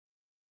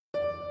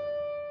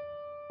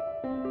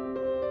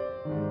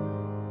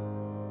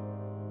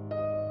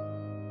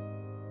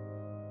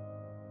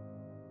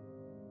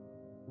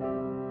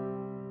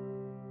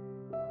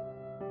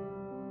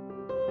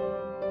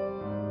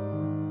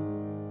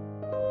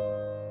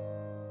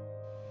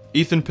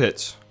Ethan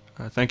Pitts,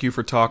 thank you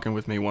for talking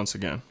with me once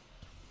again.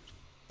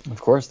 Of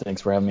course,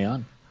 thanks for having me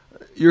on.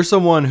 You're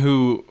someone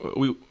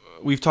who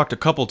we've talked a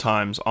couple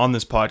times on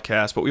this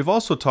podcast, but we've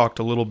also talked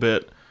a little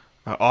bit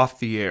off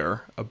the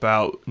air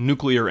about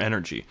nuclear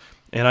energy.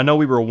 And I know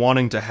we were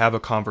wanting to have a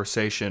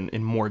conversation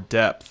in more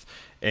depth,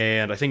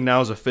 and I think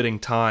now is a fitting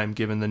time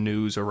given the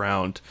news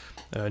around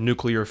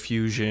nuclear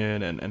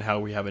fusion and how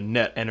we have a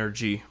net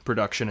energy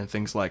production and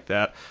things like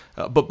that.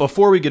 But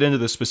before we get into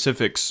the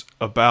specifics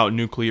about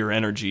nuclear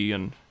energy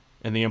and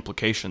the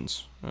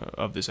implications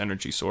of this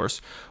energy source,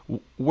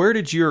 where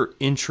did your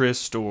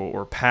interest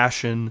or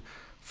passion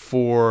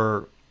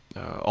for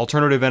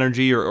alternative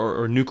energy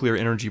or nuclear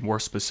energy more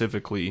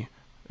specifically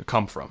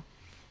come from?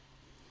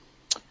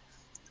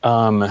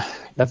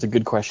 That's a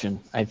good question.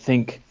 I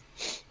think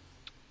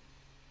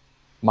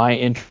my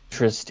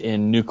interest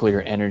in nuclear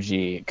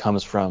energy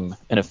comes from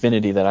an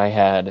affinity that I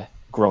had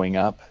growing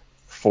up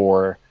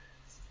for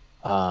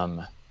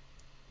the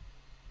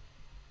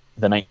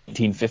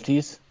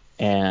 1950s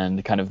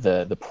and kind of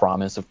the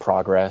promise of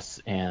progress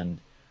and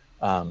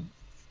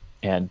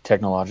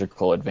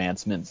technological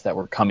advancements that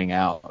were coming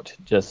out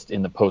just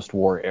in the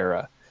post-war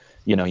era.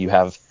 You know, you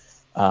have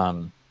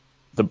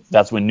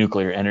that's when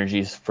nuclear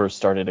energy first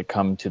started to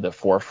come to the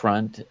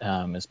forefront,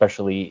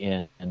 especially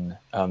in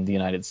the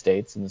United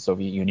States and the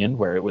Soviet Union,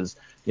 where it was,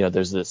 you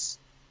know,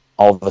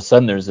 all of a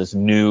sudden there's this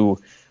new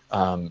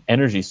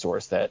energy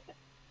source that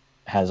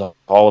has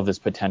all of this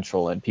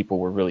potential, and people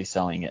were really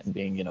selling it and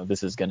being, you know,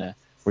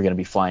 we're gonna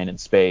be flying in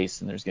space,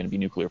 and there's gonna be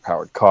nuclear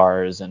powered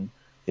cars, and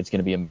it's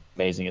gonna be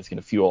amazing. It's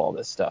gonna fuel all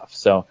this stuff.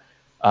 So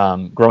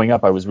growing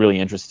up, I was really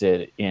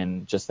interested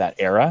in just that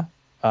era.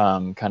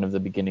 Kind of the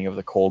beginning of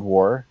the Cold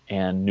War,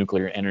 and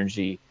nuclear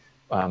energy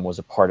was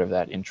a part of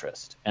that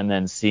interest. And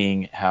then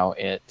seeing how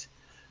it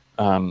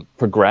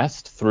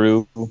progressed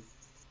through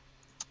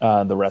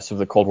the rest of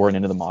the Cold War and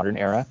into the modern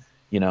era,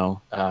 you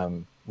know,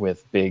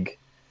 with big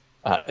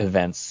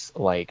events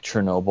like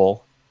Chernobyl.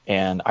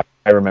 And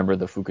I remember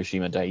the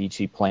Fukushima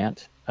Daiichi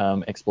plant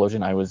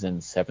explosion. I was in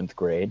 7th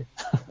grade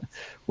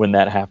when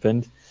that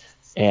happened.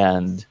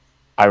 And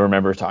I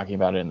remember talking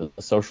about it in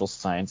the social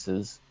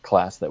sciences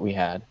class that we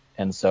had.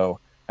 And so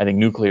I think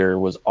nuclear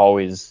was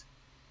always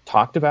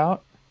talked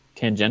about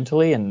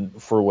tangentially, and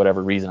for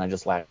whatever reason, I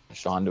just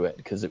latched onto it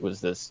because it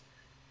was this,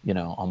 you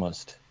know,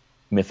 almost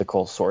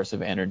mythical source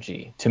of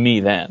energy to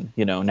me then.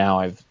 You know, now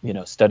I've, you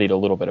know, studied a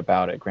little bit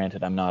about it.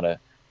 Granted, I'm not a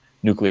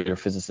nuclear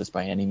physicist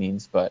by any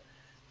means, but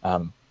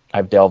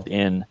I've delved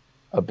in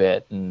a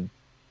bit, and,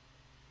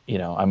 you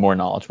know, I'm more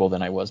knowledgeable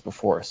than I was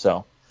before.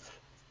 So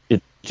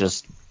it's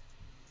just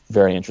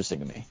very interesting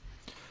to me.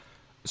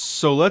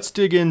 So let's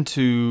dig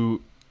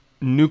into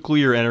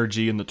nuclear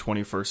energy in the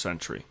 21st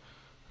century.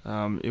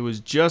 It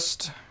was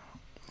just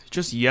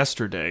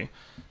yesterday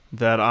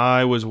that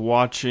I was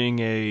watching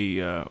a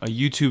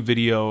YouTube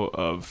video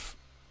of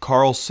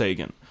Carl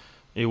Sagan.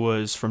 It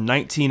was from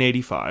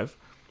 1985,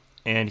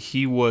 and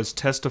he was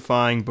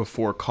testifying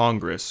before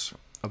Congress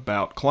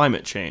about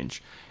climate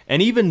change.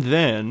 And even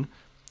then,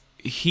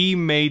 he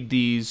made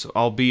these,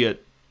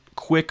 albeit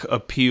quick,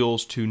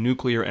 appeals to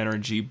nuclear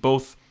energy,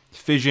 both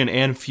fission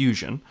and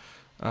fusion.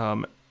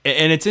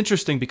 And it's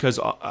interesting because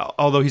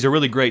although he's a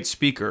really great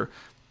speaker,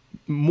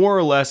 more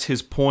or less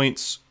his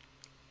points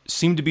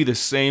seem to be the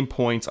same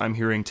points I'm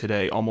hearing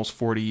today, almost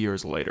 40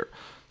 years later.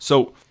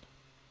 So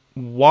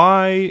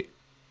why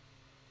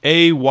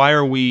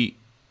are we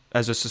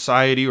as a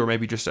society, or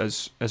maybe just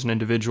as an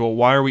individual,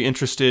 why are we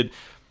interested,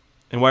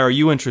 and why are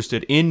you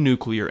interested in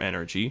nuclear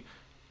energy?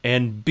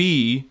 And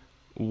B,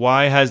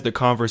 why has the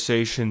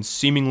conversation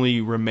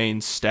seemingly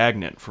remained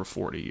stagnant for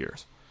 40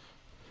 years?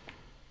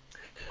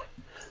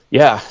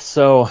 Yeah,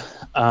 so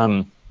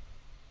I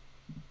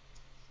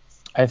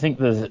think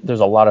there's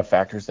a lot of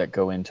factors that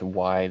go into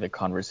why the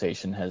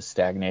conversation has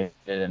stagnated,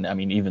 and I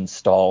mean even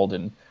stalled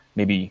and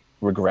maybe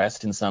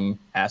regressed in some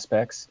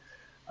aspects.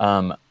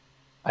 I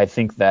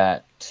think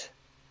that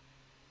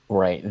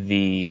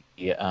the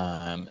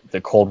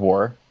Cold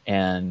War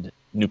and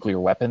nuclear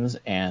weapons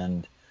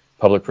and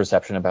public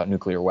perception about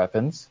nuclear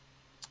weapons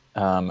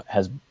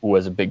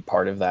was a big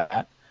part of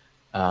that.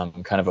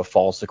 Kind of a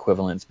false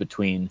equivalence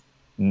between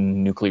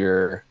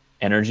nuclear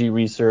energy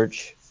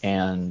research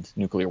and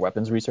nuclear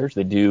weapons research.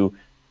 There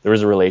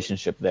is a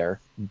relationship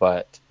there,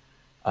 but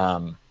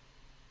the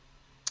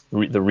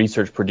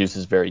research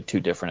produces two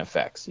different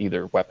effects,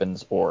 either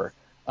weapons or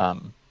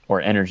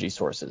energy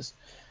sources.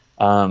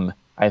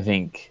 I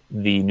think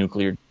the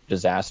nuclear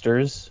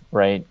disasters,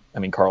 right? I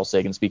mean, Carl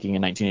Sagan speaking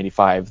in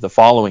 1985, the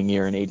following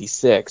year in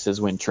 86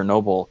 is when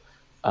Chernobyl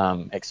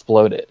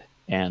exploded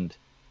and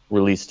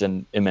released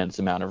an immense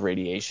amount of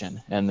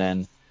radiation. And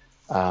then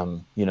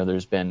you know,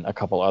 there's been a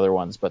couple other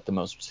ones, but the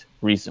most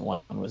recent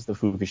one was the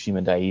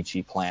Fukushima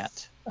Daiichi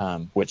plant,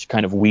 which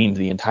kind of weaned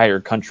the entire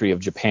country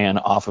of Japan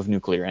off of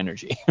nuclear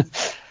energy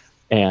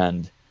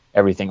and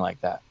everything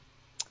like that.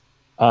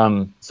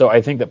 So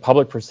I think that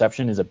public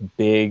perception is a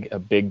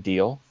big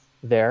deal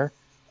there.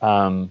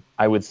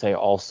 I would say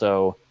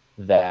also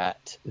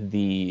that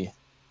the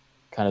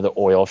kind of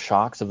the oil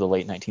shocks of the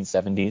late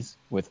 1970s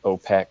with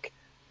OPEC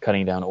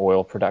cutting down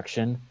oil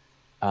production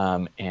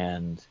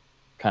and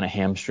kind of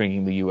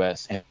hamstringing the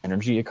U.S.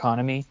 energy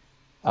economy,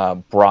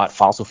 brought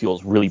fossil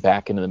fuels really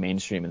back into the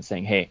mainstream and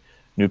saying, hey,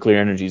 nuclear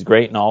energy is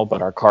great and all,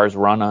 but our cars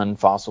run on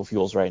fossil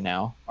fuels right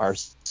now. Our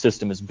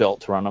system is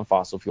built to run on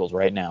fossil fuels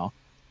right now,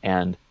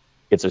 and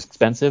it's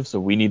expensive, so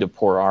we need to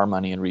pour our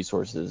money and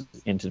resources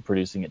into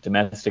producing it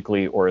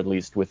domestically, or at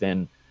least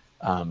within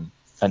an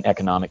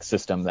economic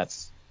system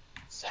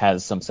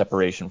has some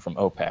separation from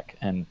OPEC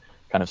and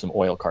kind of some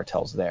oil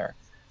cartels there.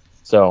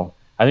 So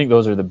I think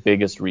those are the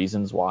biggest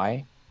reasons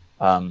why.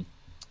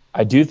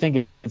 I do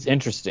think it's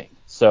interesting.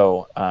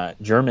 So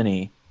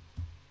Germany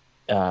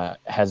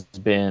has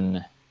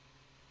been,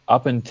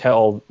 up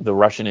until the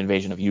Russian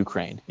invasion of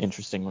Ukraine,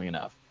 interestingly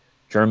enough,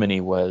 Germany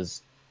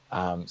was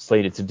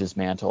slated to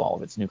dismantle all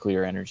of its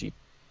nuclear energy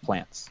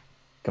plants,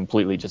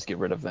 completely just get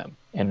rid of them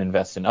and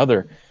invest in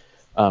other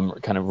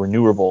kind of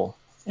renewable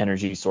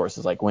energy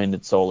sources like wind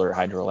and solar,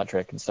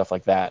 hydroelectric and stuff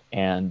like that,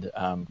 and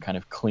kind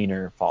of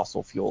cleaner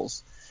fossil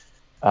fuels,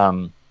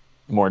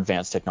 more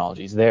advanced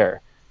technologies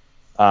there.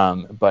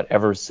 But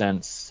ever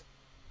since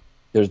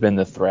there's been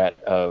the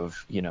threat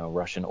of,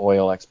 Russian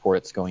oil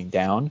exports going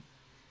down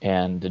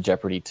and the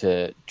jeopardy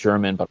to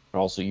German, but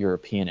also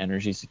European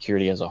energy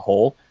security as a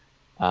whole,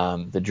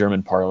 the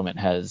German parliament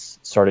has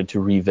started to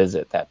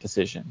revisit that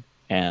decision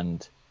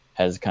and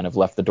has kind of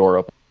left the door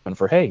open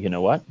for, hey, you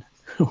know what?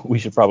 We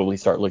should probably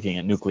start looking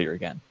at nuclear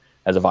again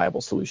as a viable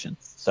solution.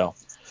 So,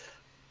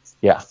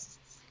 yeah.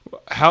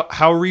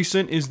 How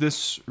recent is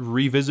this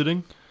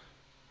revisiting?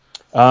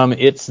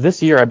 It's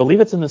this year. I believe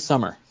it's in the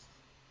summer.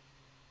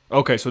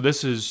 Okay, so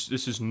this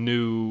is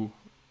new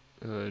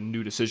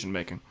decision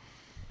making.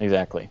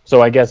 Exactly.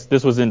 So I guess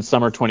this was in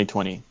summer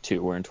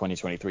 2022. We're in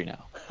 2023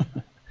 now.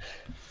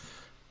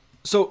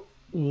 So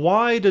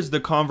why does the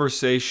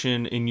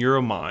conversation in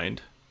your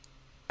mind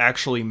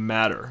actually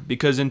matter?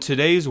 Because in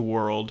today's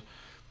world,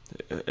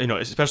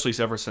 especially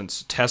ever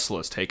since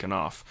Tesla's taken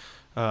off,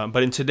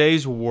 but in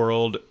today's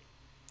world,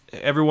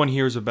 everyone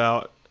hears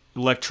about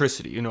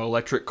electricity,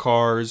 electric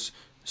cars,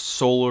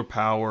 solar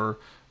power,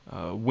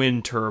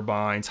 wind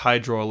turbines,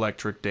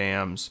 hydroelectric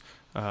dams.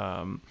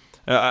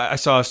 I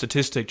saw a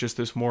statistic just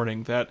this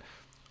morning that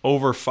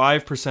over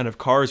 5% of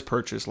cars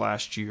purchased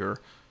last year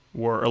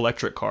were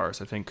electric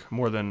cars. I think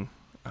more than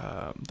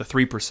the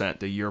 3%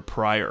 the year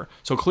prior.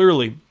 So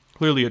clearly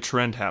a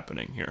trend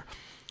happening here.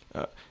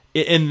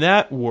 In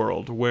that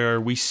world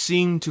where we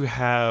seem to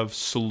have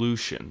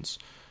solutions,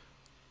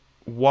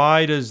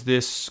 why does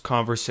this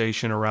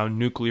conversation around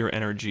nuclear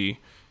energy,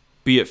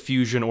 be it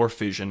fusion or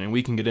fission, and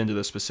we can get into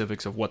the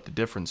specifics of what the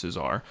differences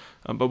are,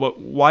 but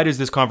why does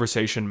this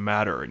conversation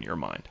matter in your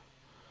mind?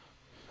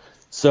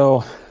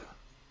 So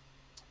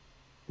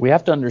we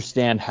have to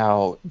understand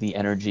how the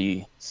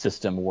energy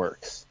system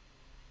works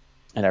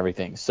and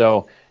everything.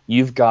 So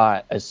you've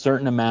got a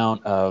certain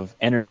amount of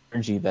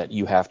energy that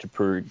you have to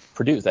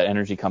produce, that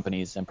energy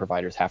companies and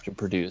providers have to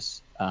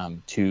produce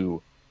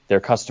to their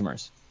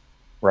customers,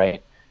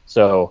 right?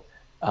 So,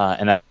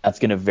 and that's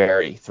going to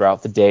vary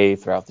throughout the day,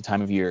 throughout the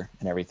time of year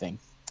and everything.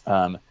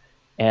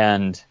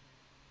 And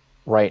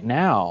right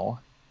now,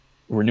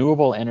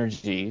 renewable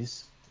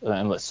energies,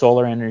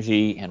 solar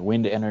energy and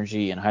wind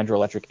energy and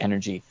hydroelectric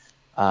energy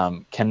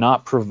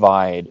cannot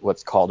provide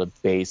what's called a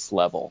base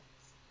level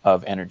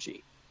of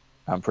energy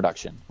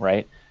production,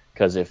 right?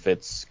 Because if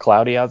it's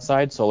cloudy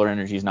outside, solar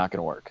energy is not going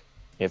to work.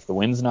 If the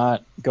wind's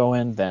not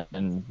going,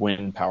 then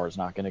wind power is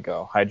not going to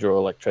go.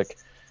 Hydroelectric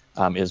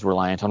is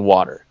reliant on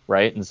water,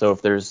 right? And so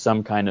if there's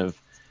some kind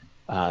of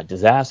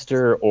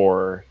disaster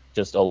or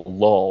just a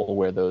lull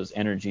where those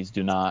energies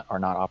are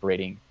not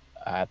operating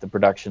at the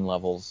production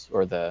levels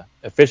or the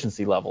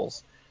efficiency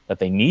levels that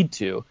they need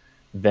to,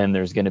 then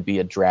there's going to be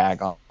a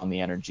drag on the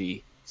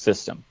energy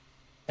system.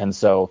 And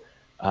so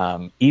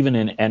even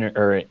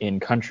in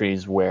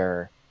countries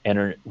where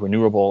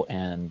renewable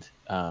and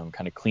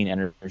kind of clean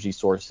energy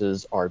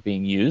sources are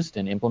being used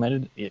and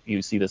implemented,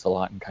 you see this a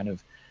lot in kind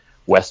of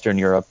Western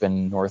Europe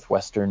and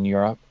Northwestern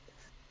Europe,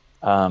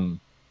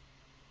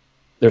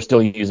 they're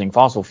still using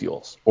fossil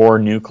fuels or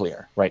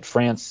nuclear, right?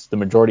 France, the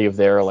majority of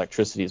their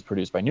electricity is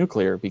produced by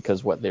nuclear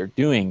because what they're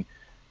doing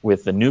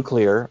with the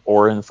nuclear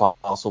or in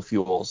fossil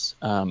fuels,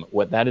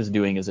 what that is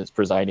doing is it's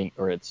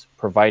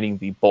providing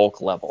the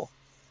bulk level,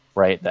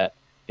 right? That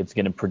it's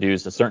going to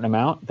produce a certain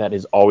amount that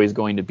is always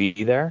going to be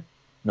there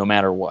no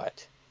matter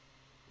what.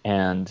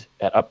 And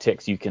at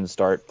upticks, you can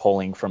start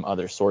pulling from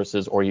other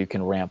sources, or you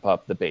can ramp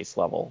up the base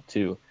level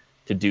to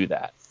do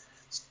that.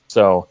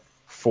 So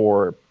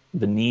for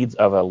the needs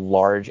of a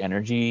large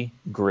energy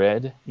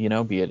grid,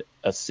 be it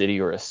a city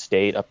or a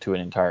state up to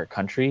an entire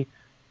country,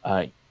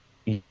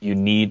 you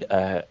need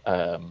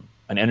an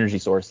energy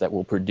source that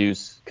will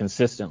produce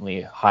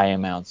consistently high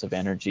amounts of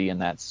energy,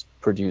 and that's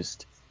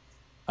produced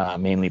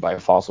mainly by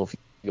fossil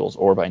fuels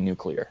or by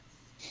nuclear.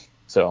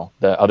 So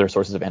the other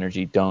sources of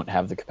energy don't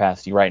have the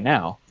capacity right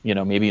now,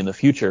 maybe in the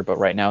future, but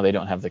right now they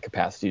don't have the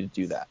capacity to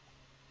do that.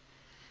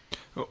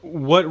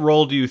 What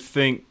role do you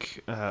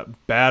think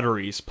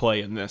batteries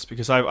play in this?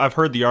 Because I've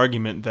heard the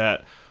argument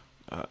that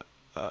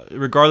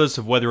regardless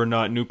of whether or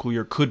not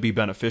nuclear could be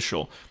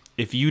beneficial,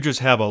 if you just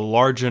have a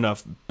large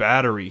enough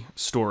battery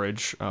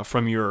storage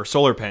from your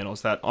solar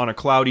panels, that on a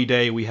cloudy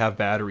day we have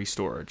battery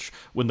storage.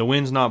 When the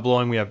wind's not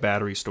blowing, we have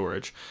battery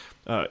storage.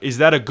 Is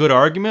that a good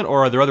argument,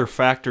 or are there other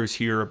factors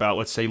here about,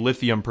 let's say,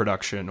 lithium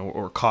production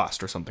or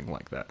cost or something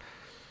like that?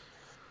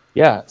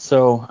 Yeah,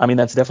 so I mean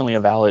that's definitely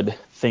a valid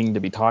thing to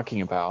be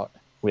talking about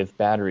with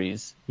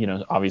batteries. You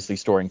know, obviously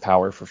storing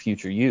power for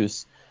future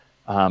use,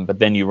 but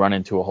then you run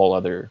into a whole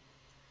other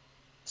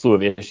slew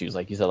of issues,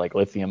 like you said, like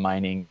lithium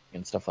mining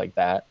and stuff like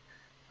that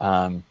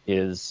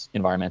is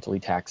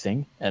environmentally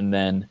taxing, and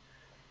then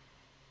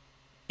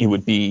it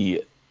would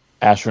be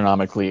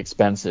astronomically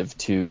expensive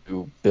to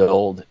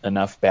build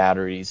enough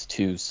batteries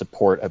to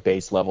support a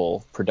base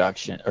level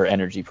production or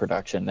energy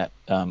production that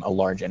a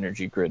large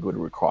energy grid would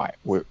require.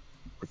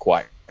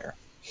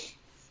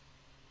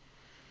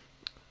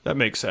 That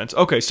makes sense.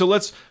 Okay, so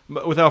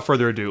without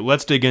further ado,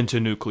 let's dig into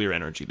nuclear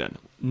energy then.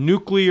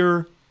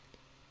 Nuclear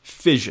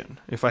fission,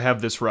 if I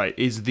have this right,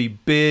 is the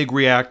big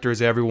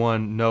reactors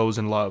everyone knows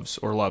and loves,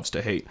 or loves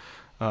to hate.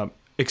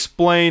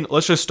 Explain,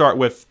 let's just start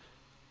with,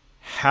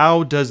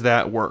 how does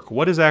that work?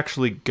 What is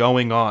actually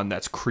going on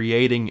that's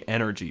creating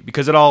energy?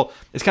 Because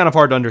it's kind of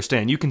hard to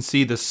understand. You can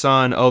see the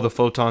sun, the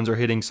photons are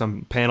hitting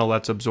some panel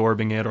that's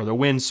absorbing it, or the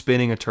wind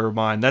spinning a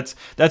turbine. That's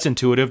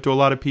intuitive to a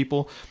lot of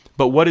people.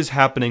 But what is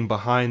happening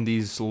behind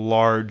these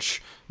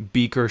large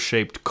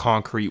beaker-shaped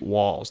concrete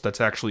walls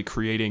that's actually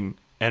creating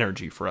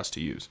energy for us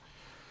to use?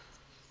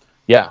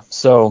 Yeah,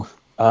 so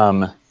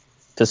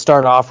to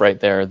start off right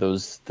there,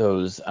 those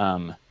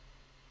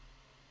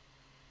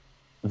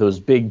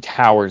big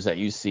towers that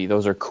you see,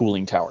 those are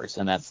cooling towers,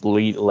 and that's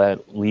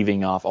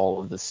leaving off all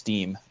of the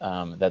steam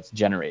that's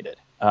generated.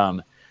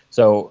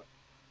 So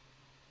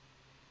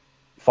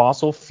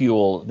fossil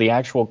fuel, the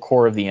actual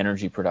core of the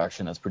energy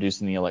production that's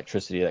producing the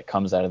electricity that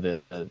comes out of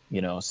the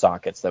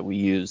sockets that we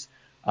use,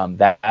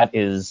 that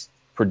is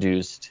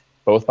produced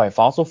both by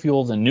fossil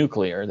fuels and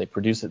nuclear. They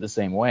produce it the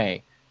same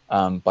way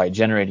by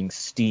generating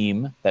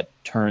steam that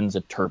turns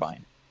a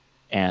turbine,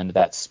 and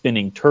that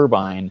spinning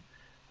turbine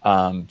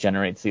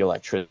generates the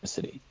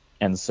electricity.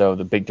 And so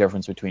the big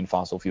difference between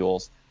fossil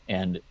fuels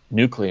and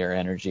nuclear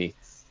energy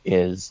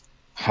is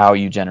how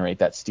you generate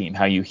that steam,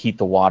 how you heat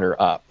the water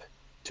up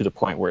to the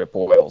point where it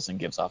boils and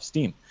gives off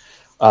steam.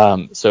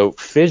 So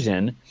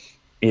fission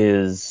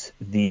is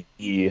the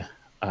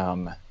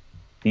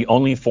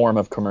only form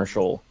of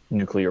commercial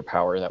nuclear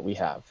power that we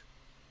have.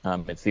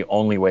 It's the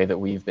only way that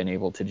we've been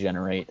able to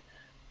generate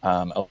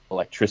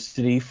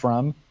electricity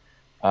from.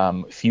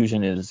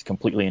 Fusion is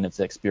completely in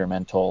its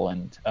experimental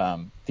and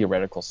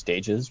theoretical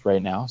stages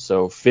right now.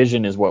 So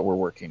fission is what we're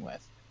working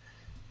with.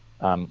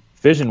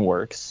 Fission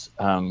works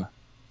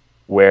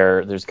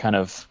where there's kind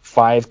of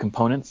 5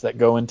 components that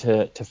go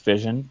into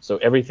fission. So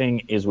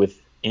everything is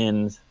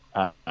within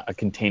a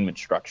containment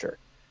structure.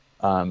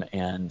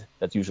 And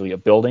that's usually a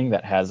building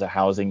that has a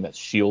housing that's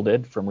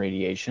shielded from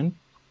radiation.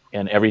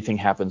 And everything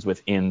happens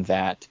within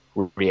that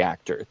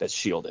reactor that's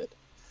shielded.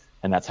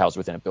 And that's housed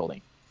within a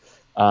building.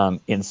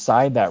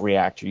 Inside that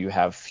reactor, you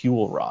have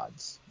fuel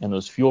rods, and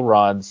those fuel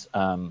rods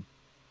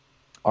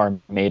are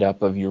made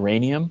up of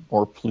uranium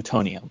or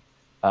plutonium.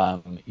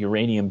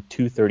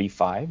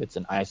 Uranium-235, it's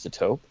an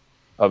isotope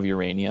of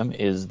uranium,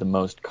 is the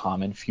most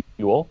common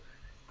fuel,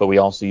 but we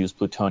also use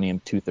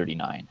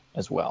plutonium-239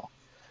 as well.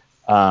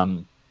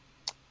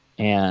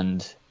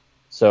 And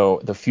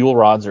so the fuel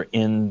rods are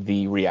in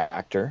the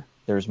reactor.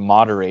 There's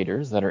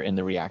moderators that are in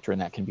the reactor,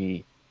 and that can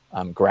be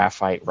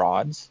graphite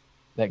rods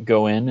that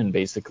go in, and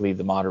basically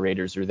the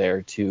moderators are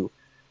there to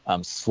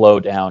slow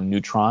down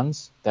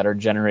neutrons that are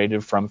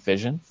generated from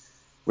fission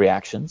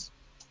reactions.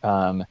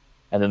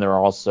 And then there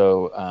are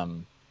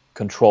also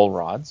control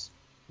rods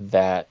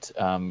that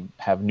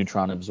have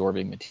neutron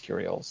absorbing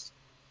materials.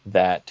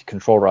 That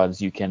control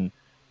rods, you can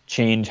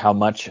change how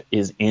much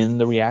is in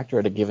the reactor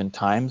at a given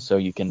time, so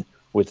you can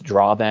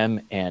withdraw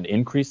them and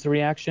increase the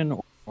reaction,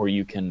 or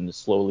you can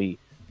slowly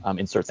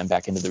insert them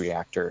back into the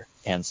reactor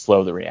and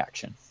slow the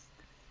reaction.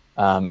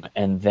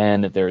 And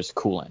then there's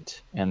coolant,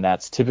 and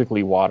that's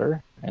typically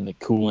water, and the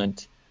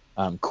coolant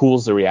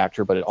cools the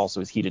reactor, but it also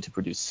is heated to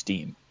produce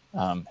steam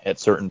at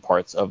certain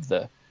parts of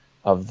the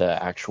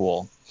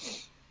actual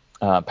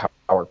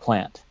power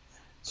plant.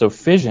 So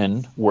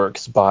fission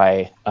works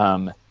by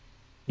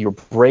you're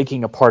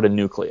breaking apart a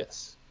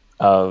nucleus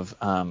of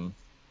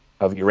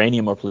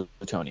uranium or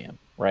plutonium,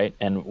 right?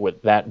 And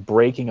with that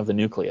breaking of the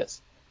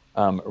nucleus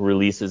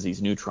releases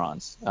these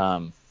neutrons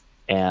and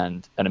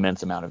an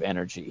immense amount of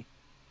energy.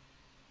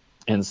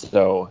 And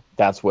so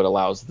that's what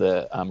allows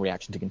the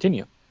reaction to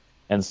continue.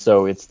 And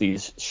so it's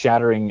these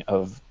shattering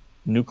of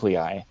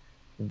nuclei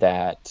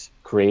that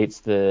creates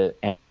the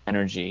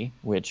energy,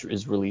 which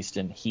is released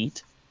in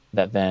heat,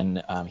 that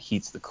then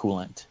heats the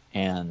coolant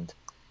and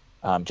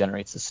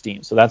generates the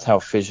steam. So that's how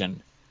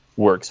fission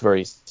works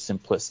very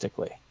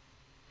simplistically.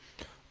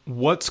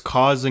 what's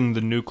causing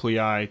the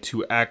nuclei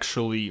to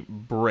actually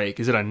break?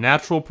 Is it a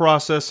natural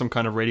process, some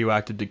kind of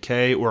radioactive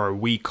decay, or are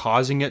we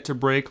causing it to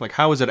break? Like,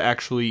 how is it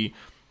actually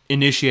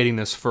initiating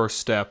this first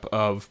step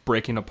of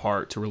breaking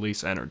apart to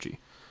release energy?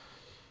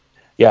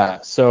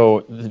 Yeah,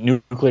 so the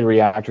nuclear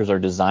reactors are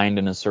designed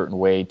in a certain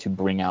way to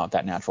bring out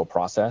that natural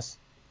process,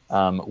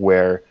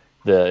 where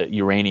the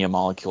uranium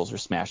molecules are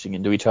smashing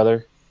into each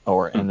other,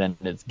 and then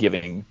it's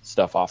giving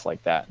stuff off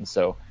like that. And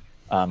so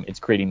it's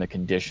creating the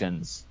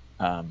conditions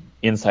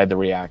inside the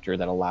reactor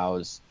that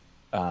allows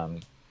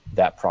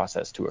that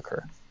process to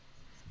occur.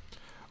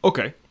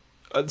 Okay,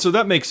 so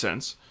that makes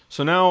sense.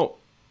 So now,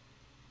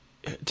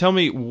 tell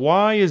me,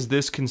 why is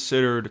this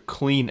considered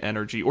clean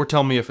energy? Or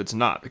tell me if it's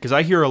not. Because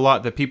I hear a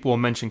lot that people will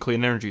mention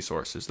clean energy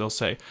sources. They'll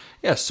say,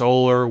 yeah,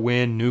 solar,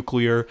 wind,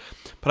 nuclear.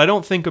 But I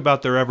don't think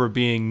about there ever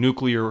being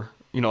nuclear,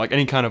 like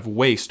any kind of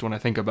waste when I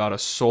think about a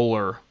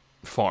solar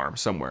farm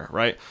somewhere,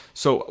 right?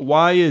 So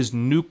why is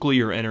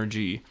nuclear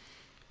energy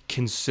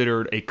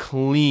considered a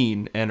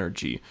clean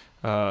energy?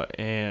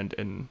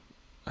 And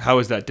how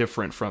is that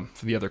different from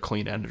the other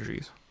clean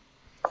energies?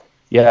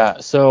 Yeah,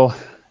 so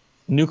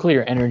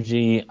nuclear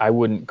energy, I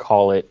wouldn't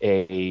call it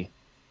a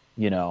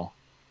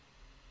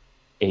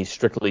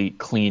strictly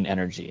clean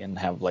energy and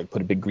have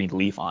put a big green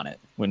leaf on it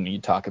when you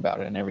talk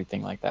about it and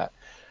everything like that.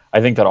 I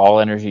think that all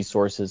energy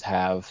sources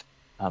have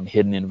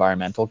hidden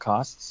environmental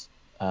costs,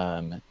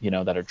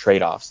 that are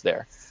trade-offs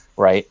there,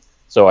 right?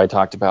 So I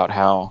talked about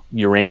how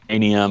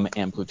uranium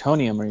and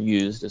plutonium are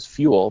used as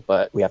fuel,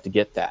 but we have to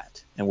get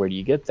that. And where do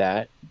you get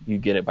that? You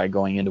get it by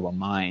going into a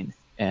mine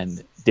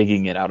and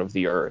digging it out of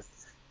the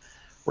earth,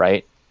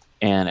 right?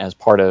 And as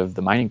part of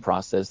the mining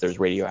process, there's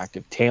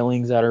radioactive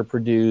tailings that are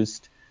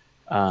produced.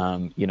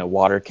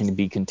 Water can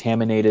be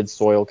contaminated,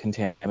 soil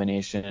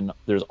contamination.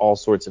 There's all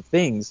sorts of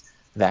things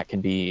that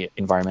can be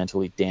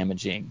environmentally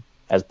damaging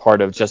as part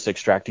of just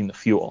extracting the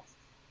fuel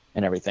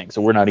and everything.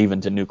 So we're not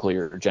even to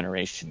nuclear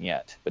generation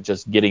yet, but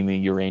just getting the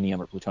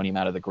uranium or plutonium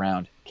out of the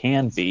ground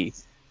can be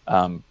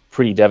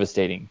pretty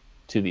devastating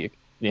to the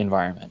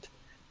environment.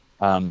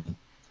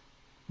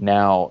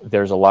 Now,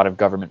 there's a lot of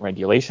government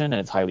regulation and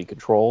it's highly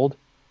controlled.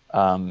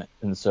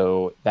 And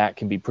so that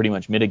can be pretty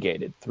much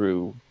mitigated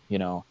through,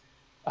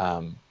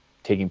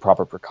 taking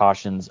proper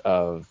precautions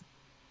of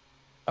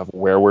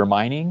where we're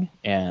mining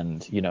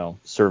and,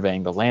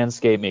 surveying the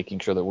landscape, making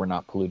sure that we're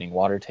not polluting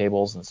water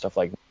tables and stuff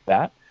like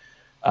that.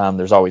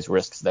 There's always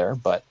risks there,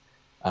 but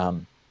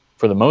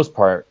for the most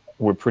part,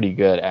 we're pretty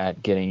good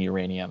at getting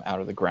uranium out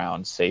of the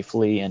ground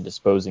safely and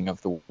disposing of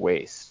the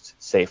waste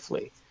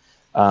safely.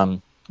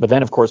 But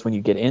then, of course, when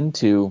you get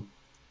into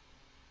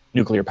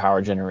nuclear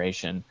power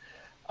generation,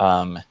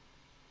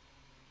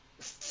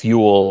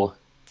 fuel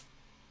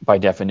by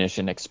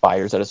definition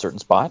expires at a certain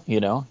spot. You're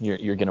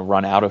going to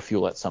run out of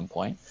fuel at some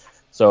point.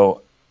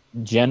 So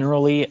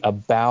generally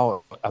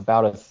about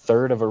a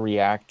third of a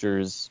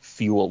reactor's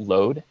fuel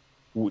load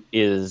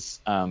is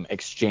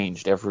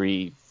exchanged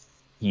every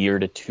year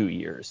to 2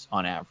 years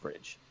on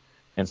average.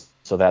 And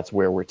so that's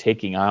where we're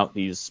taking out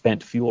these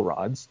spent fuel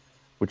rods,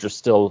 which are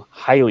still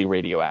highly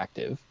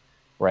radioactive,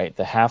 right?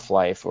 The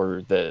half-life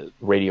or the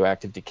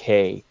radioactive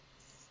decay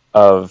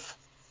of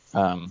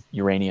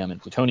uranium and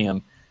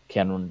plutonium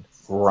can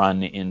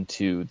run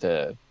into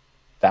the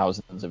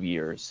thousands of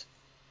years,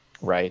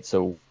 right?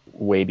 So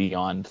way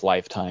beyond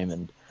lifetime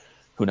and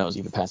who knows,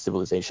 even past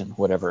civilization,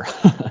 whatever.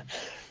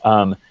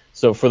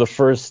 So for the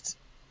first,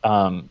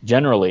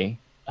 generally,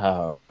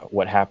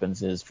 what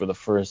happens is for the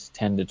first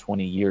 10 to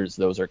 20 years,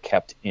 those are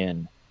kept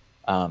in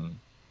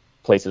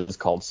places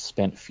called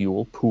spent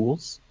fuel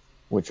pools,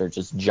 which are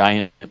just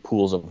giant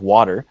pools of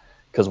water,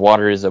 because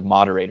water is a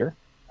moderator,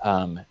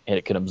 and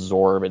it can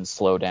absorb and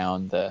slow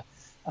down the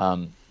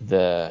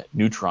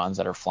neutrons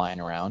that are flying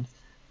around,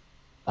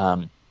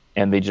 and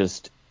they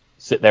just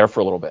sit there for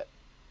a little bit.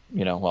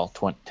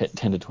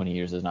 10 to 20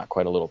 years is not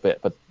quite a little bit,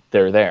 but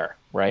they're there,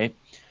 right?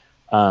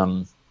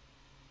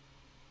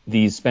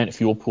 These spent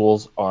fuel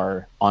pools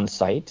are on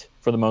site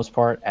for the most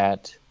part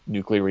at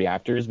nuclear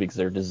reactors because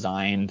they're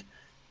designed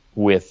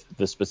with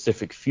the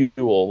specific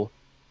fuel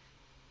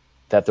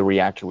that the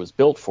reactor was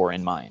built for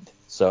in mind.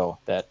 So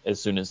that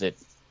as soon as it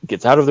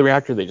gets out of the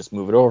reactor, they just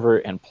move it over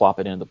and plop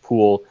it into the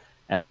pool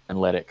and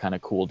let it kind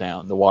of cool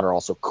down. The water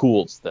also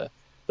cools the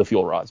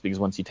fuel rods because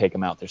once you take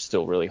them out, they're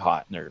still really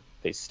hot and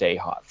they stay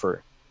hot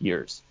for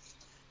years.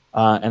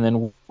 And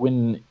then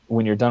when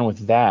you're done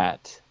with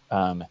that,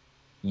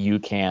 you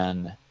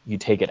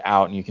take it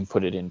out and you can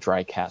put it in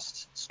dry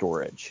cast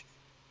storage.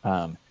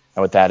 And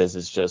what that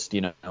is just,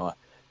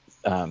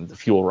 the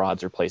fuel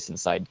rods are placed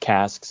inside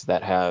casks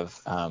that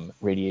have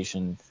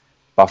radiation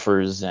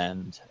buffers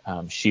and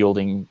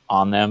shielding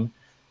on them.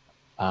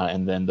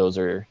 And then those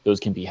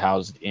can be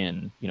housed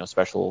in,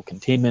 special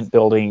containment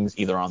buildings,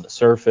 either on the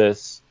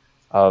surface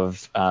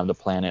of the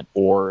planet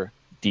or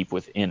deep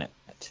within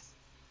it.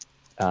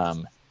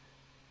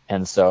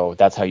 And so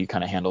that's how you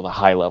kind of handle the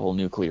high-level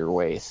nuclear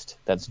waste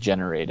that's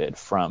generated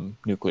from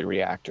nuclear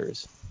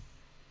reactors.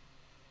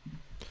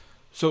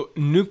 So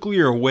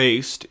nuclear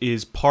waste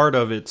is part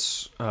of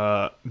its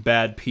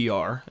bad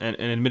PR, and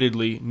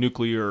admittedly,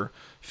 nuclear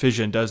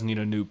fission does need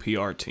a new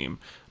PR team.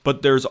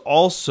 But there's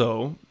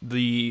also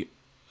the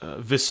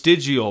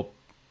vestigial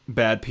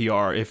bad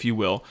PR, if you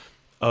will,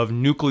 of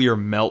nuclear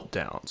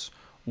meltdowns.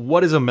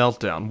 What is a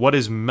meltdown? What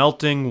is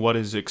melting? What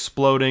is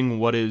exploding?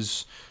 What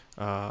is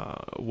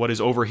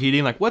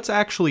overheating? Like, what's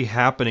actually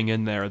happening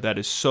in there that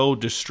is so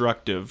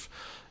destructive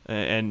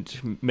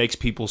and makes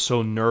people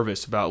so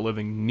nervous about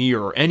living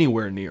near or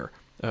anywhere near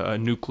a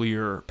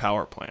nuclear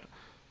power plant?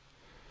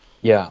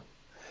 Yeah.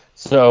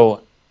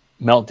 So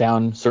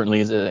meltdown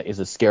certainly is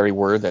a scary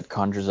word that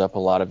conjures up a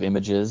lot of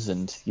images,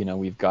 and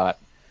we've got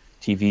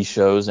TV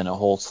shows and a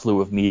whole slew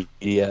of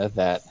media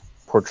that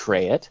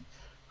portray it.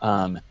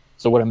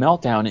 So what a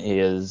meltdown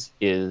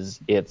is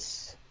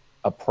it's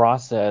a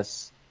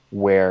process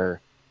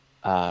where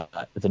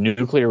the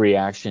nuclear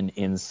reaction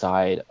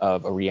inside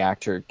of a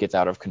reactor gets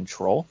out of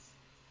control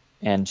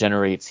and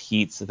generates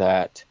heats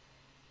that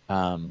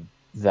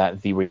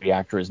the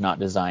reactor is not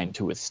designed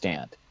to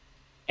withstand.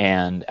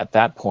 And at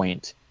that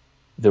point,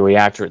 the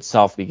reactor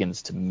itself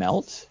begins to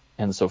melt,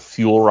 and so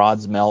fuel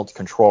rods melt,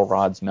 control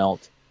rods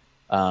melt.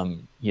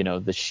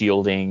 The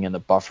shielding and the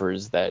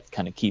buffers that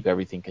kind of keep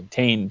everything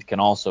contained can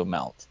also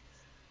melt.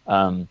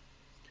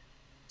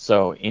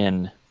 So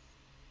in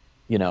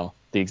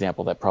the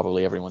example that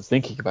probably everyone's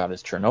thinking about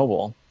is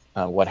Chernobyl.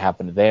 What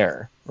happened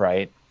there,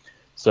 right?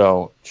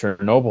 So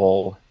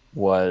Chernobyl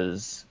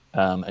was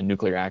a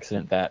nuclear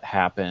accident that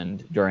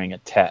happened during a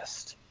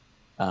test.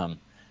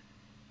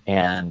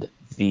 And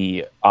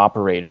the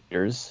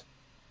operators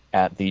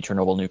at the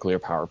Chernobyl nuclear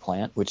power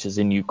plant, which is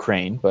in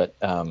Ukraine, but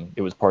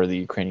it was part of the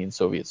Ukrainian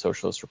Soviet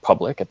Socialist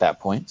Republic at that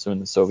point, so in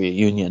the Soviet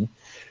Union,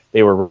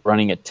 they were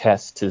running a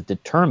test to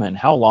determine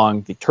how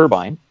long the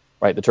turbine,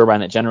 right, the turbine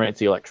that generates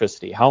the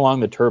electricity, how long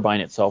the turbine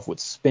itself would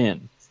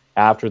spin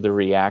after the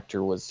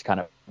reactor was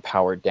kind of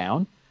powered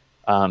down,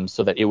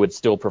 so that it would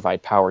still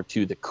provide power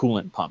to the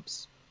coolant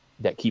pumps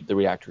that keep the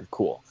reactor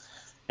cool.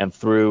 And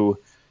through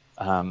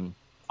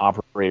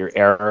operator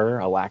error,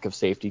 a lack of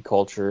safety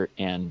culture,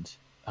 and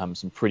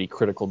some pretty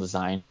critical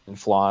design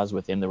flaws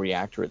within the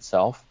reactor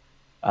itself,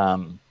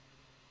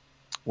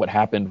 what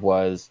happened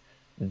was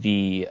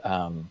the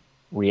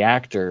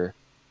reactor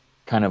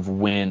kind of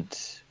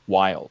went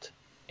wild.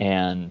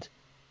 And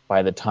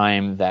by the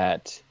time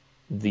that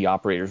the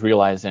operators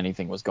realized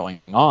anything was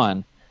going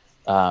on,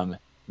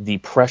 the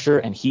pressure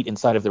and heat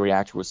inside of the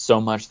reactor was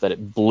so much that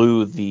it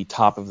blew the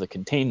top of the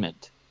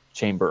containment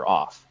chamber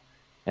off.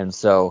 And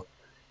so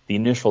the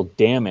initial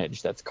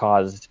damage that's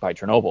caused by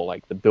Chernobyl,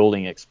 like the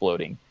building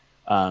exploding,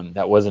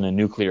 that wasn't a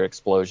nuclear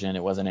explosion.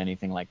 It wasn't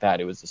anything like that.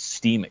 It was a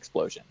steam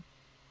explosion.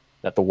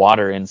 That the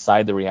water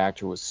inside the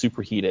reactor was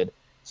superheated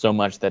so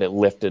much that it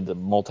lifted the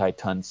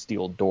multi-ton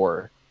steel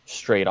door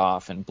straight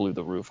off and blew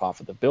the roof off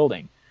of the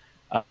building.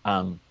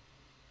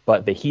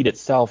 But the heat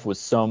itself was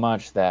so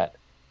much that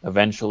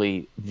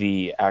eventually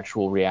the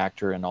actual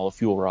reactor and all the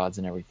fuel rods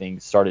and everything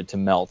started to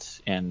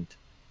melt and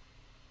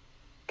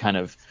kind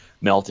of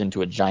melt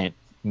into a giant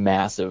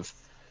mass of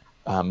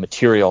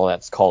material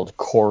that's called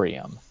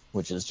corium,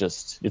 which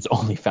is it's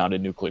only found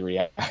in nuclear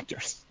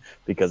reactors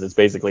because it's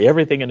basically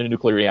everything in a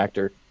nuclear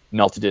reactor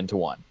melted into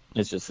one.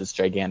 It's just this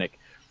gigantic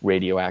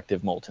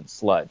radioactive molten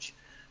sludge.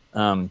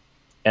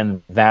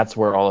 And that's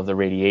where all of the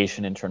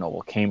radiation in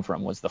Chernobyl came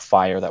from, was the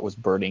fire that was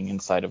burning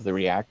inside of the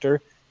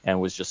reactor and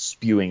was just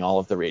spewing all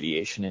of the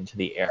radiation into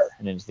the air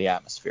and into the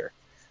atmosphere.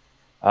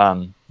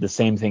 The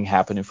same thing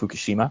happened in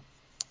Fukushima,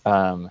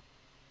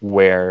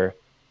 where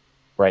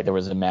there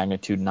was a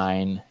magnitude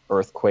 9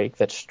 earthquake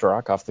that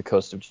struck off the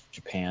coast of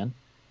Japan.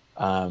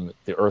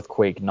 The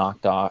earthquake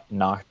knocked out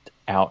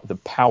the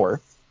power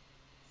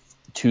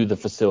to the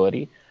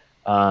facility.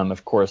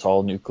 Of course,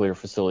 all nuclear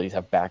facilities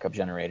have backup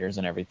generators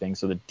and everything,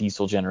 so the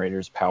diesel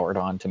generators powered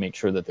on to make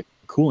sure that the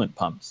coolant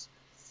pumps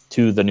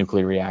to the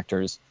nuclear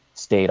reactors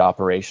stayed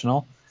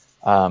operational.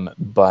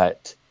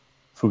 But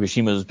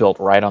Fukushima was built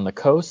right on the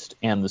coast,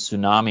 and the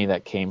tsunami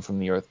that came from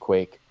the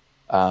earthquake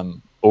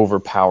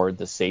overpowered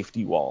the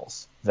safety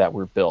walls that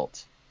were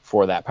built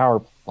for that power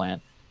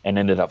plant and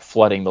ended up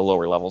flooding the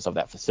lower levels of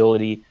that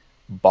facility,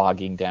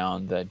 bogging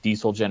down the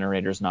diesel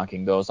generators,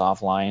 knocking those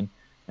offline.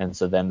 And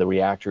so then the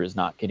reactor is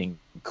not getting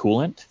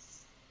coolant,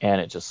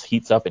 and it just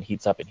heats up and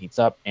heats up and heats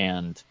up,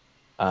 and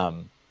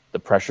the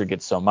pressure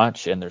gets so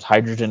much, and there's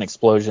hydrogen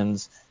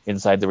explosions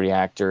inside the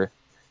reactor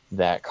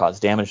that cause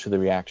damage to the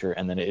reactor,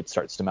 and then it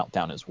starts to melt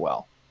down as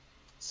well.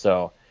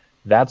 So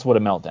that's what a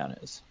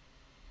meltdown is.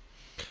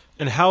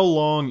 And how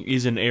long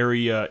is an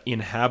area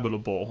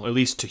inhabitable, at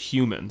least to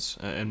humans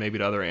and maybe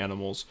to other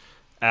animals,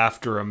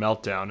 after a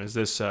meltdown? Is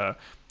this a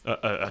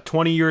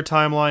 20-year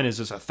timeline? Is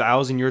this a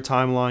 1,000-year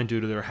timeline due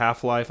to their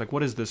half-life? Like, what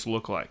does this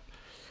look like?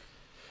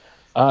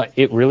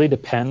 It really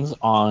depends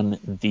on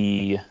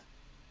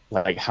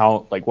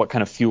what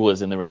kind of fuel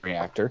is in the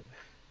reactor,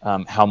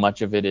 how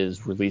much of it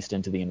is released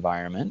into the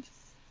environment,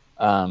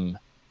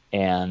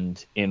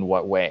 and in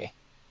what way,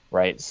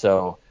 right?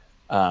 So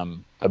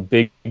a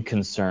big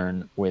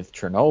concern with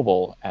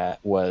Chernobyl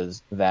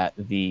was that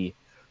the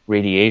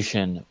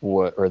radiation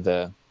or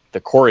the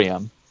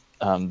corium,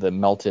 the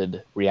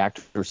melted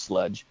reactor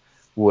sludge,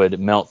 would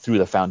melt through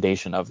the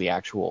foundation of the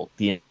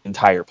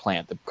entire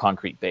plant, the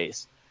concrete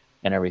base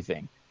and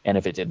everything. And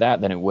if it did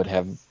that, then it would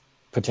have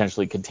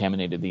potentially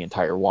contaminated the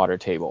entire water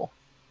table.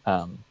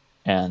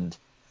 And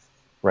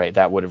right,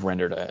 that would have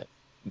rendered a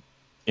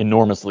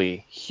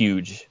enormously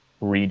huge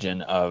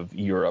region of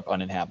Europe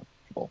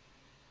uninhabitable.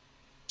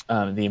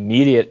 The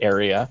immediate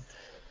area,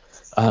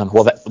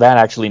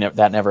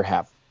 that never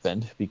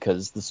happened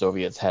because the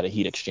Soviets had a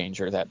heat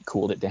exchanger that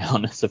cooled it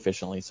down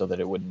sufficiently so that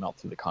it wouldn't melt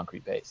through the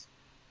concrete base.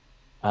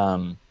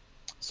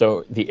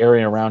 So the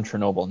area around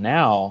Chernobyl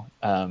now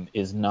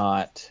is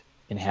not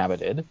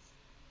inhabited.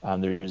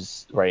 They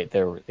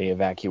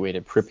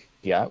evacuated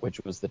Pripyat, which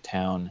was the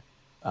town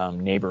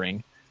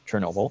neighboring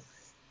Chernobyl,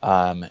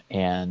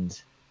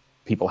 and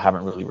people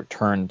haven't really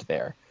returned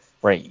there.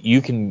 Right,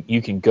 you can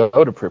go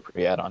to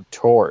Pripyat on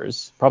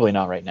tours, probably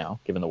not right now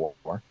given the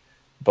war,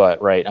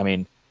 but right, I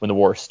mean, when the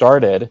war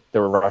started,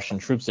 there were Russian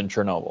troops in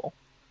Chernobyl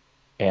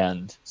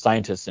and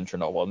scientists in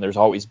Chernobyl, and there's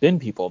always been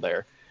people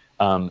there.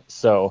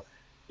 So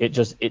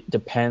it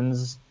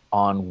depends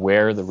on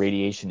where the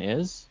radiation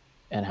is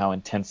and how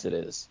intense it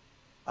is.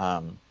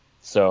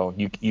 So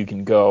you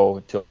can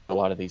go to a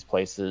lot of these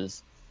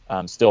places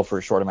still for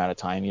a short amount of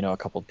time, a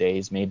couple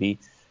days maybe,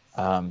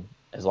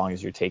 as long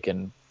as you're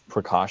taking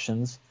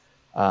precautions.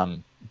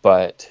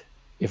 But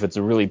if it's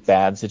a really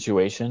bad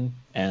situation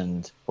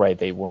and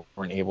they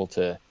weren't able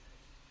to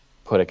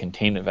put a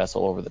containment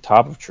vessel over the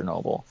top of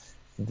Chernobyl,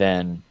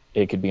 then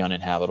it could be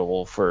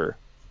uninhabitable for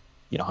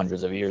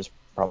hundreds of years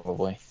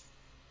probably.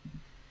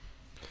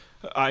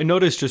 I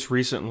noticed just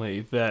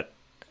recently that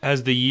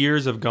as the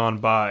years have gone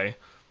by,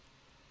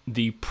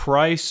 the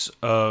price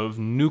of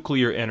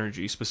nuclear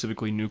energy,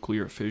 specifically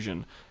nuclear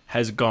fission,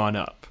 has gone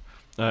up.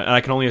 And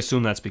I can only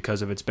assume that's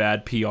because of its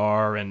bad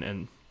PR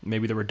and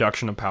maybe the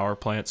reduction of power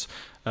plants.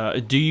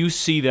 Do you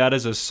see that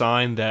as a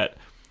sign that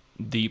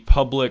the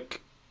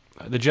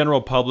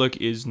general public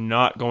is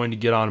not going to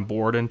get on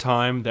board in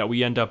time, that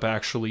we end up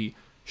actually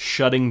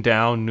shutting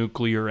down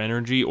nuclear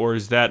energy? Or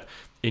is that,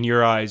 in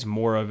your eyes,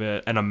 more of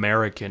an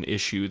American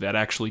issue that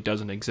actually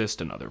doesn't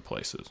exist in other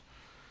places?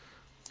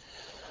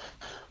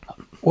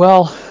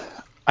 Well,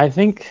 I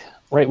think,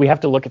 we have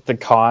to look at the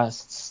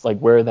costs, like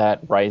where that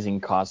rising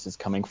cost is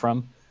coming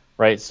from,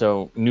 right?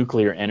 So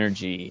nuclear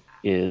energy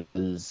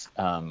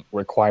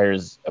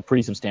requires a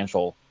pretty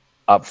substantial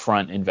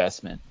upfront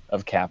investment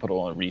of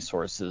capital and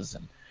resources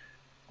and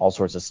all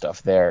sorts of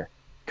stuff there.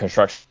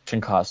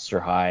 Construction costs are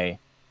high.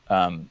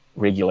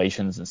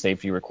 Regulations and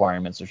safety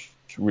requirements are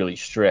really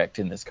strict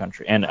in this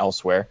country and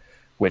elsewhere,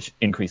 which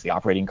increase the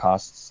operating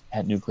costs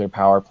at nuclear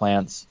power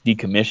plants.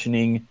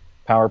 Decommissioning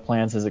power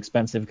plants is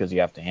expensive because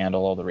you have to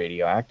handle all the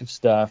radioactive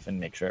stuff and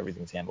make sure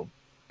everything's handled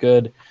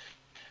good.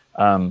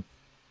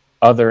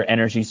 Other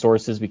energy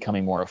sources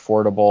becoming more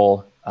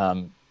affordable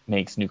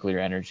makes nuclear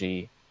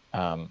energy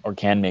or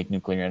can make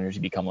nuclear energy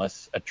become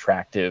less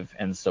attractive,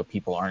 and so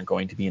people aren't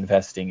going to be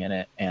investing in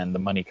it, and the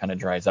money kind of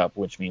dries up,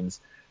 which means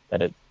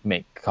that it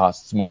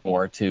costs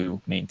more to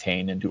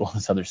maintain and do all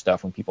this other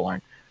stuff when people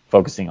aren't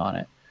focusing on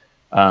it.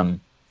 And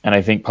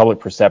I think public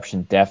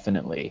perception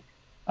definitely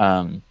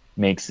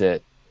makes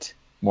it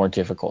more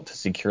difficult to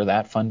secure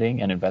that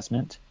funding and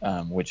investment,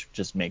 which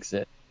just makes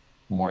it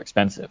more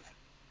expensive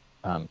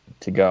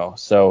to go.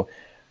 So,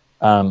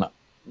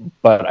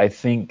 but I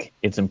think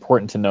it's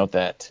important to note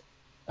that,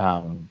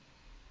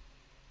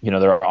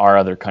 there are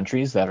other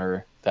countries that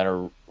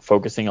are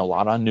focusing a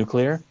lot on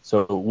nuclear.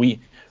 So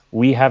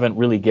we haven't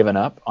really given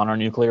up on our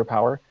nuclear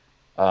power.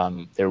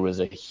 There was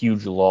a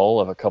huge lull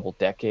of a couple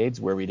decades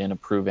where we didn't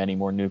approve any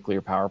more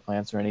nuclear power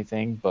plants or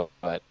anything,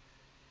 but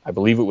I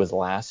believe it was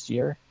last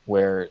year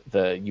where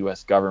the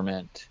U.S.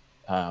 government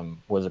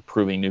was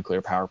approving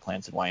nuclear power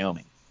plants in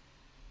Wyoming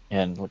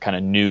and kind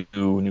of new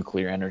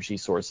nuclear energy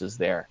sources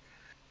there.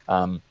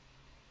 And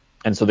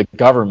so the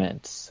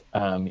governments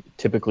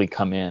typically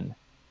come in.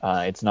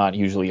 It's not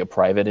usually a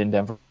private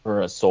endeavor,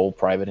 a sole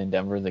private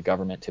endeavor. The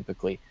government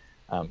typically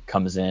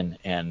comes in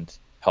and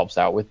helps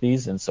out with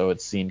these, and so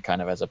it's seen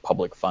kind of as a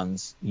public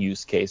funds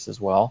use case as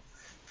well.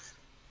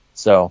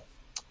 So,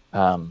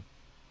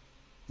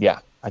 yeah,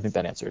 I think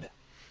that answered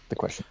the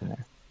question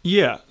there.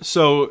 Yeah,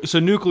 so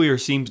nuclear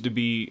seems to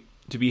be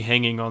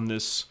hanging on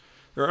this,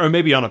 or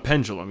maybe on a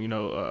pendulum,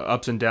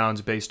 ups and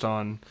downs based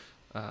on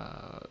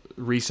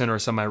recent or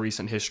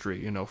semi-recent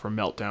history, for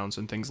meltdowns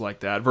and things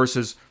like that,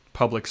 versus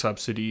public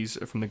subsidies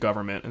from the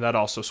government, and that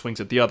also swings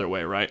it the other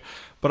way, right?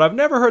 But I've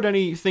never heard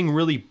anything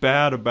really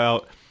bad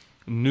about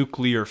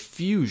nuclear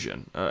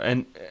fusion.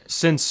 And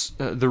since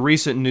the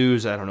recent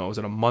news, I don't know, was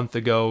it a month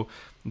ago,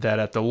 that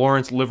at the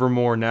Lawrence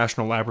Livermore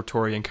National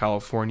Laboratory in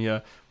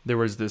California, there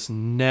was this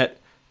net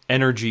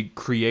energy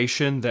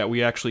creation, that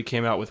we actually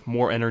came out with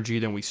more energy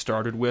than we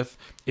started with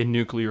in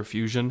nuclear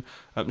fusion.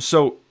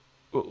 So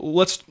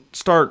let's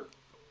start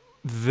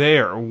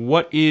there.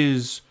 What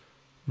is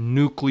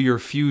nuclear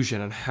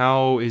fusion, and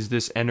how is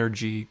this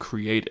energy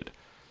created?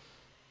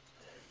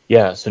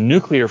 Yeah, so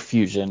nuclear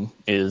fusion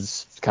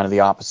is kind of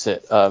the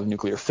opposite of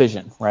nuclear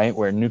fission, right?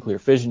 Where nuclear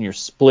fission, you're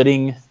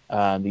splitting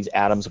these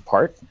atoms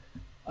apart.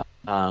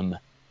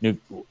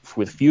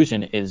 With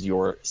fusion is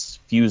you're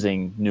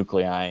fusing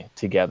nuclei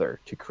together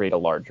to create a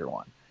larger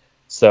one.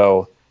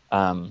 So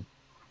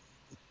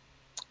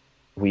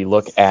we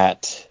look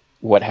at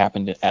what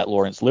happened at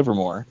Lawrence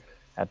Livermore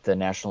at the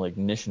National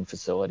Ignition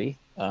Facility,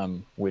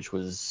 which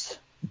was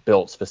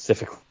built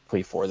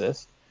specifically for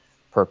this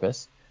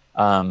purpose.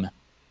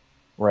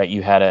 Right,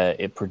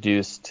 it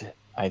produced,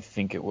 I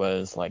think it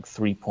was like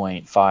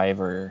 3.5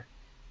 or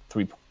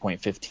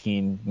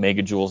 3.15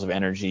 megajoules of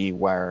energy,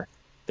 where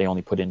they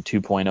only put in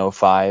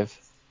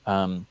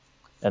 2.05,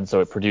 and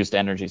so it produced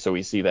energy. So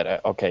we see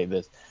that okay,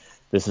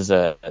 this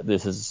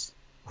is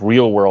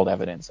real world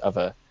evidence of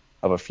a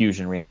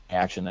fusion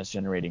reaction that's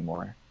generating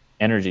more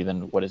energy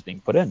than what is being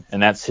put in, and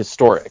that's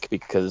historic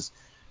because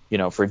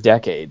for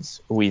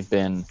decades we've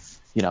been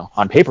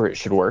on paper it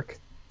should work,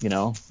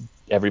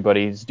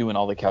 everybody's doing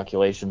all the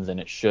calculations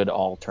and it should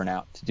all turn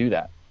out to do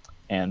that,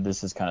 and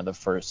this is kind of the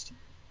first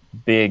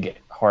big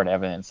hard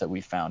evidence that we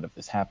found of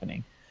this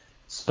happening.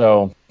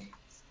 So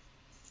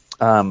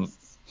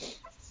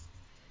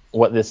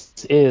what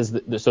this is,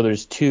 so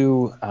there's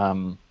two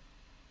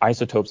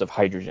isotopes of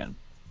hydrogen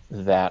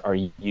that are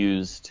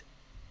used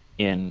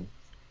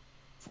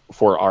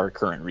for our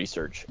current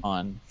research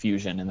on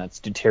fusion, and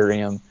that's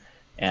deuterium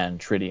and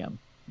tritium,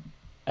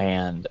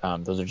 and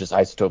those are just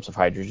isotopes of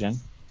hydrogen.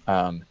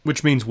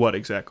 Which means what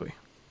exactly?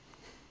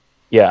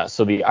 Yeah,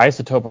 so the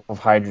isotope of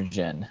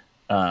hydrogen,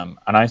 an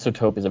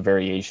isotope is a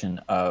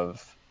variation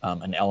of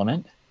an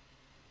element,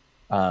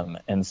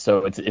 and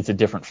so it's a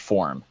different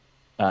form.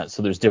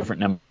 So there's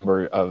different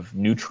number of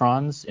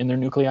neutrons in their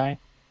nuclei.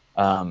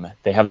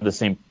 They have the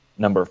same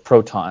number of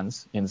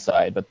protons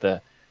inside, but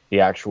the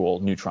actual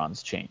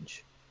neutrons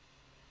change.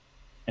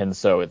 And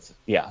so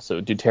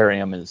so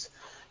deuterium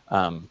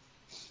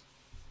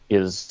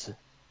is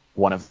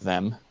one of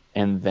them,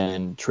 and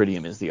then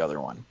tritium is the other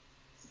one.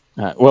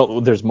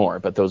 Well, there's more,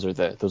 but those are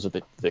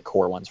the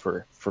core ones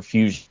for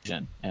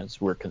fusion as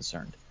we're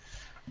concerned.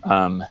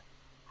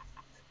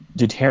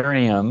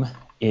 Deuterium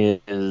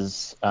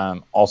is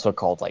also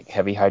called like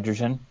heavy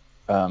hydrogen.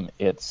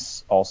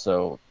 It's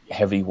also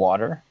heavy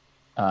water.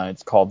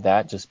 It's called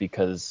that just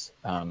because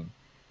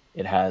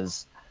it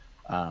has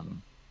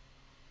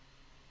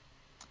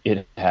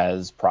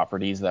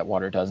properties that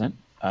water doesn't.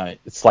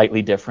 It's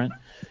slightly different,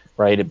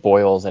 right? It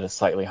boils at a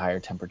slightly higher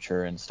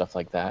temperature and stuff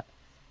like that.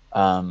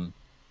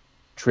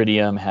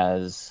 Tritium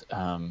has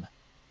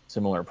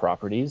similar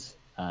properties.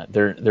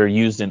 They're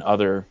used in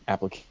other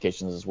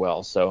applications as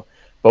well. So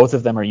both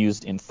of them are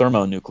used in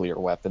thermonuclear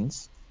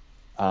weapons,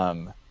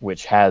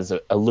 which has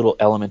a little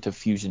element of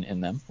fusion in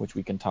them, which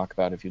we can talk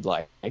about if you'd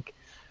like.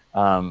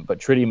 But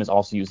tritium is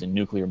also used in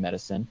nuclear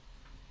medicine.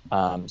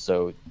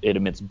 So it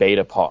emits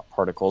beta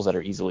particles that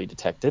are easily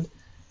detected.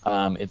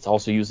 It's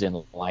also used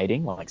in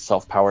lighting, like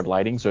self-powered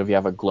lighting. So if you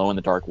have a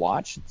glow-in-the-dark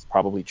watch, it's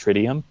probably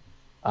tritium.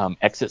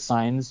 Exit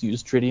signs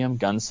use tritium.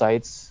 Gun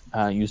sights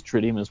use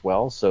tritium as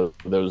well. So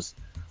those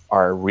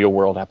are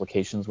real-world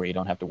applications where you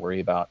don't have to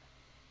worry about,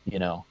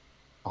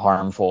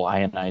 harmful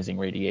ionizing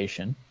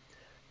radiation.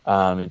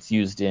 It's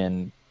used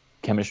in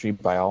chemistry,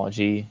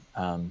 biology.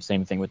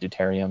 Same thing with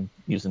deuterium,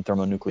 used in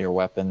thermonuclear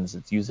weapons.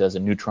 It's used as a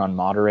neutron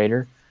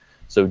moderator.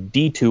 So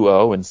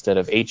D2O instead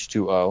of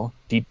H2O.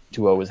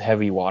 D2O is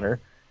heavy water,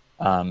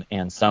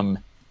 and some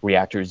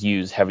reactors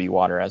use heavy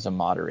water as a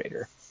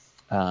moderator.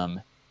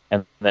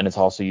 And then it's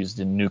also used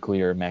in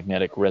nuclear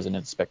magnetic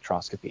resonance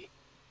spectroscopy.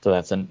 So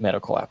that's a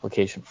medical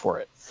application for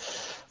it.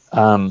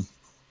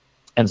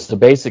 And so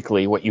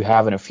basically what you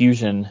have in a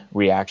fusion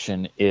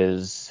reaction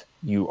is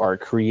you are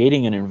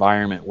creating an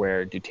environment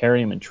where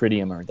deuterium and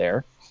tritium are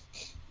there,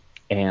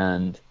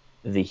 and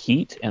the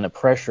heat and the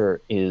pressure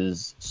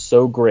is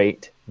so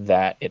great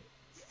that it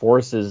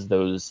forces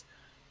those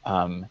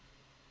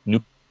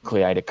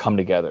nuclei to come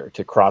together,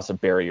 to cross a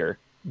barrier,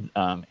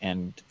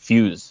 and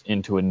fuse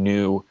into a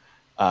new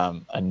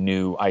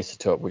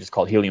isotope, which is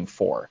called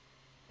helium-4.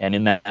 And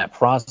in that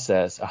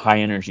process, a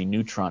high-energy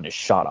neutron is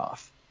shot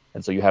off.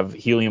 And so you have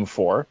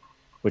helium-4,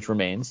 which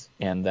remains,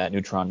 and that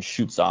neutron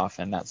shoots off,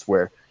 and that's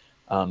where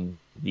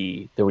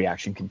the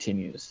reaction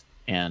continues.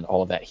 And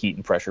all of that heat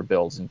and pressure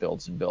builds and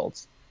builds and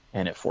builds,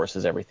 and it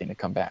forces everything to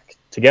come back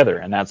together.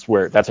 And that's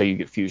how you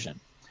get fusion.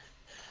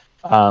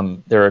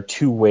 There are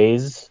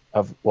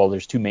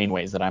there's two main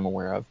ways that I'm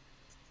aware of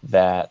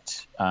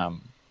that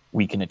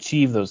we can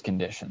achieve those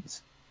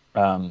conditions.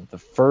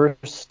 The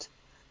first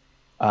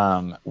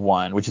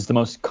one, which is the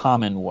most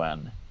common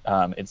one,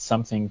 it's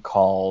something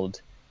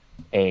called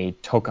a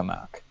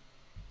tokamak.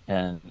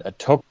 And a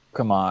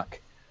tokamak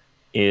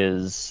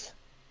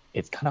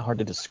it's kind of hard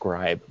to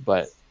describe,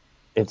 but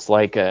it's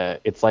like a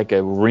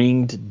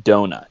ringed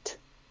donut.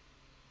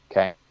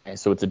 Okay,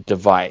 so it's a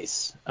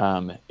device.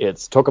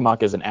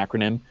 Tokamak is an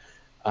acronym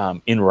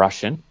in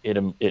Russian.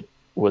 It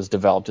was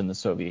developed in the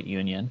Soviet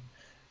Union.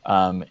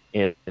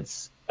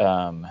 It's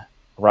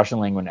Russian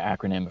language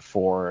acronym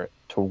for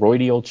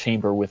toroidal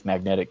chamber with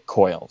magnetic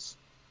coils.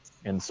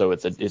 And so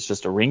it's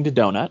just a ringed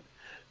donut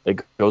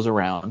that goes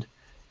around,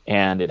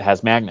 and it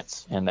has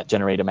magnets, and that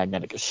generate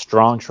a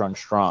strong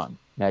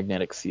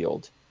magnetic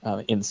field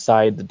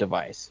inside the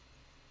device.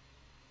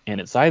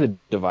 And inside the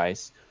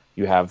device,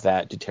 you have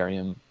that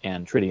deuterium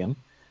and tritium,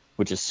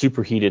 which is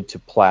superheated to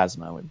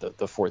plasma,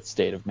 the fourth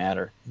state of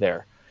matter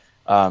there.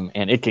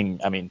 And it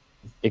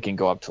can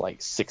go up to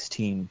like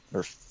 16 or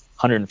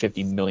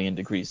 150 million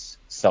degrees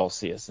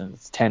Celsius, and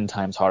it's 10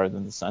 times hotter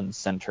than the sun's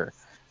center.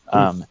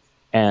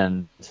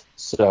 And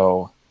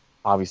so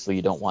obviously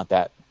you don't want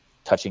that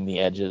touching the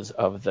edges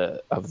of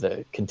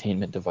the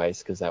containment device,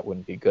 because that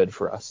wouldn't be good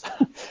for us.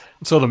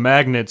 So the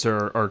magnets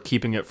are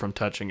keeping it from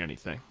touching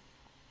anything.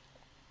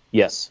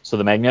 Yes. So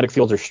the magnetic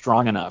fields are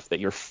strong enough that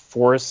you're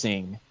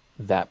forcing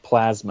that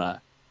plasma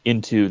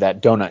into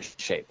that donut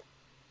shape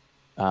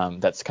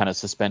that's kind of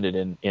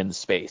suspended in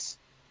space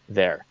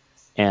there.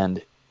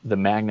 And the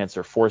magnets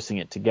are forcing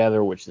it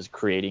together, which is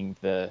creating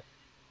the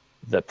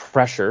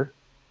pressure,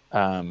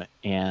 and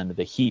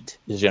the heat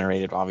is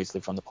generated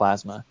obviously from the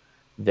plasma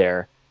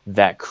there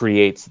that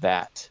creates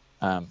that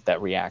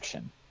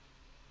reaction,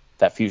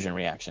 that fusion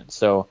reaction.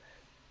 So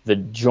the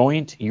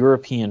joint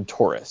European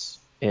torus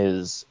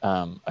is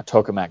a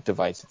tokamak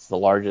device. It's the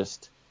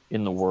largest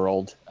in the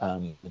world.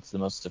 It's the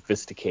most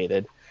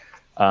sophisticated.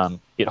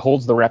 It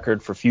holds the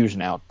record for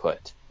fusion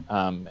output,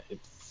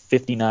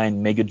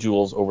 59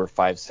 megajoules over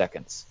 5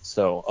 seconds.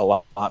 So a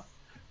lot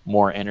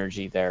more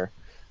energy there,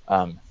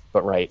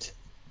 but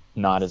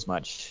not as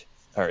much,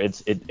 or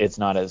it's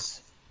not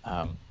as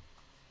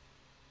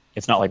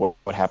it's not like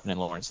what happened in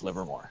Lawrence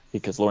Livermore,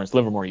 because Lawrence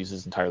Livermore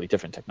uses entirely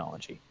different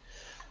technology.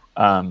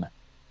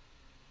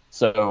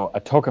 So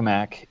a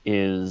tokamak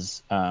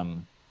is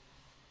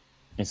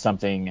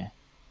something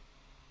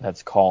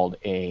that's called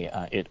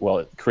it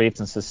creates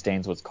and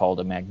sustains what's called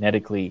a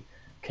magnetically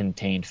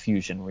contained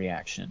fusion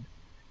reaction.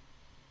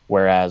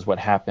 Whereas what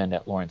happened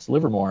at Lawrence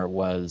Livermore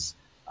was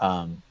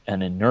an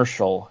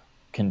inertia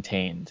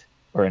contained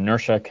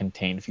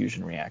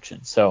fusion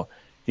reaction. So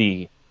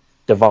the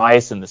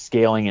device and the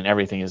scaling and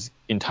everything is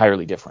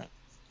entirely different.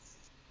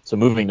 So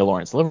moving to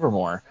Lawrence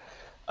Livermore,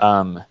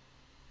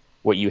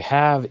 what you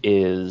have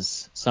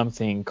is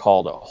something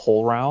called a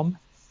Hohlraum,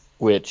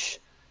 which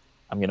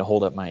I'm going to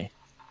hold up my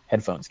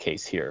headphones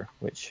case here,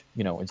 which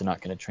is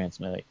not going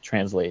to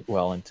translate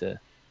well into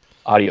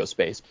audio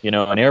space. An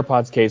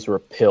AirPods case or a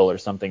pill or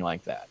something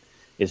like that.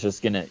 It's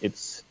just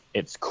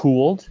it's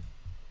cooled,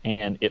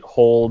 and it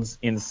holds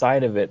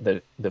inside of it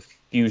the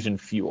fusion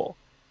fuel,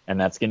 and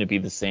that's going to be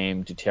the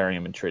same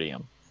deuterium and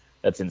tritium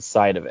that's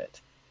inside of it.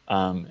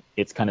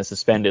 It's kind of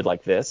suspended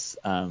like this,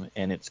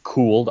 and it's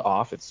cooled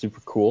off. It's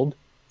super cooled,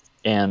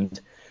 and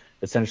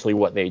essentially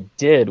what they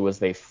did was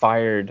they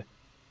fired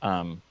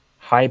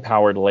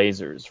high-powered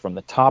lasers from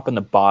the top and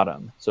the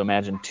bottom. So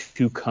imagine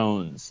two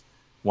cones,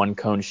 one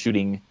cone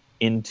shooting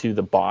into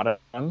the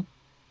bottom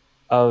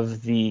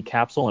of the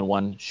capsule and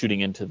one shooting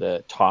into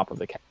the top of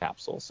the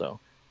capsule. So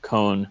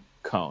cone.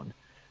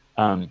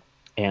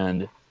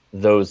 And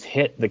those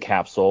hit the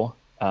capsule,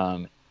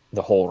 the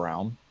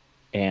Hohlraum,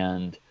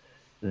 and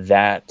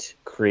that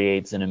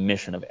creates an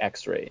emission of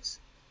X-rays.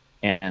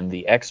 And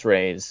the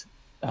X-rays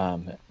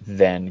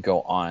then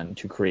go on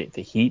to create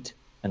the heat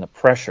and the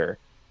pressure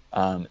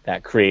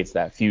that creates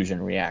that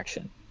fusion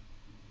reaction.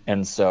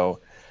 And so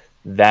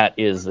that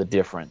is the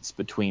difference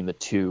between the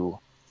two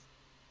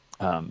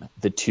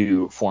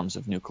forms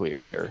of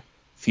nuclear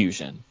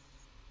fusion.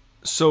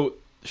 So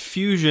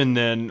fusion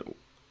then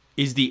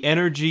is the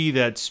energy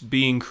that's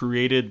being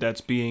created,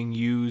 that's being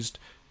used,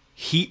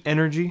 heat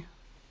energy?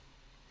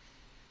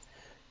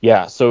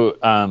 Yeah, so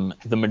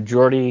the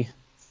majority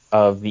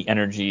of the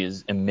energy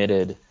is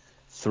emitted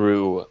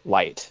through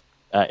light,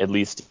 at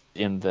least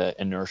in the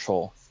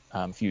inertial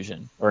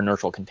fusion or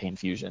inertial contained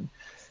fusion.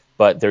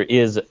 But there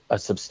is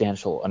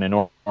an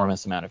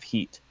enormous amount of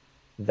heat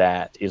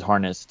that is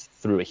harnessed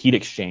through a heat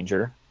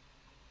exchanger,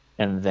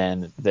 and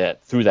then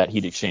through that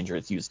heat exchanger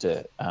it's used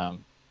to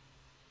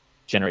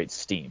generate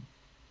steam.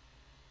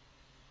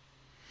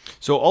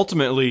 So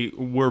ultimately,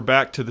 we're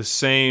back to the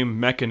same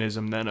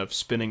mechanism then of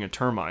spinning a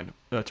turbine,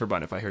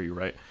 if I hear you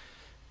right.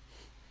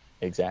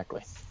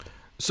 Exactly.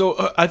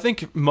 So I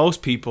think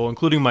most people,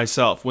 including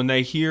myself, when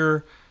they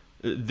hear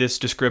this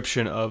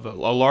description of a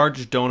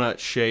large donut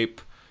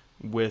shape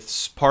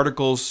with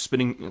particles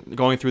spinning,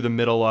 going through the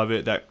middle of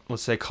it that,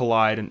 let's say,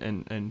 collide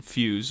and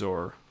fuse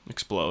or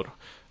explode,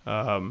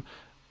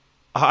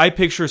 I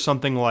picture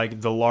something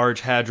like the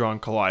Large Hadron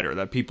Collider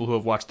that people who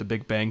have watched The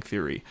Big Bang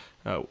Theory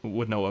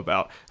would know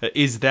about.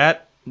 Is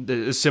that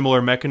a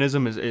similar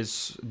mechanism?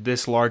 Is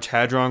this Large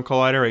Hadron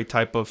Collider a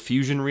type of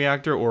fusion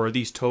reactor, or are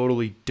these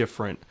totally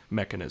different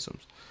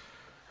mechanisms?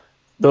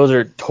 Those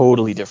are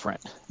totally different.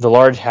 The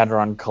Large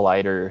Hadron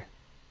Collider,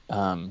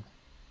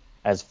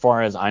 as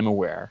far as I'm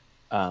aware,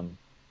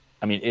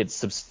 it's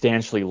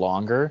substantially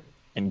longer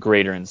and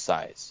greater in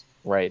size,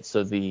 right?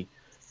 So the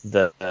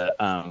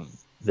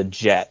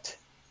jet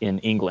in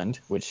England,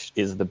 which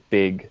is the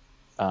big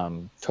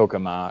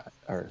tokamak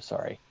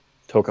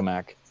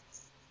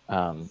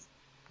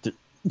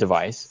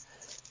device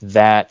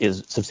that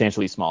is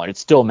substantially smaller. It's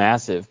still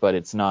massive, but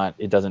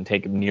it doesn't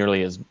take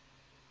nearly as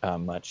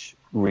much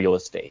real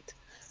estate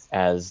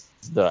as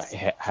the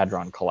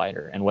Hadron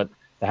Collider. And what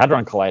the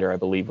Hadron Collider, I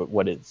believe,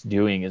 what it's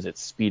doing is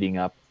it's speeding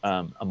up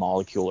a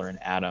molecule or an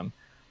atom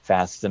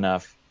fast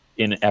enough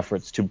in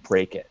efforts to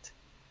break it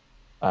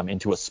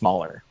into a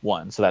smaller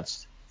one. So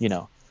that's,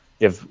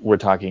 if we're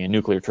talking in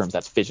nuclear terms,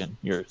 that's fission.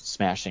 You're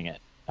smashing it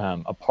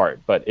apart,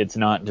 but it's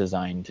not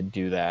designed to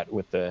do that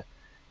with the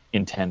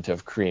intent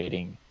of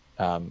creating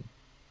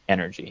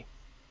energy.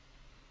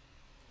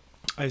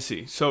 I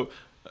see. So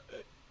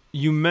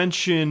you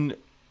mentioned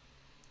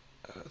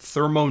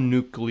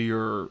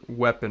thermonuclear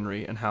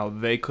weaponry and how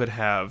they could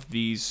have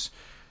these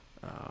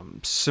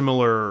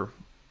similar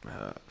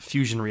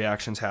fusion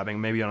reactions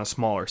happening, maybe on a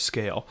smaller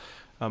scale.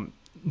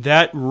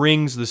 That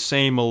rings the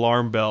same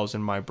alarm bells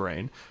in my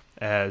brain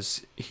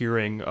as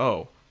hearing,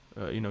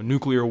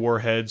 nuclear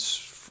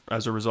warheads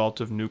as a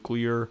result of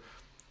nuclear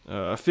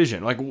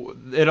fission. Like,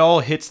 it all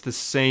hits the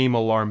same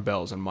alarm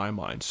bells in my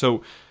mind.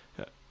 So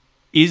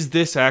is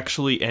this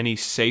actually any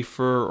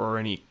safer or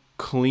any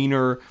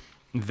cleaner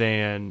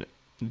than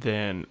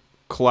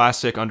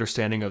classic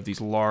understanding of these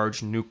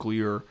large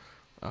nuclear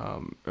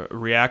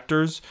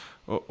reactors?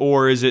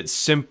 Or is it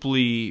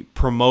simply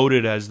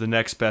promoted as the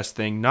next best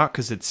thing, not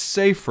because it's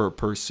safer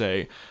per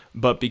se,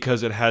 but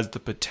because it has the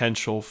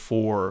potential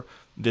for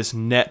this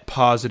net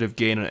positive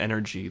gain in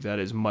energy that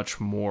is much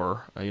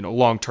more,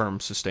 long-term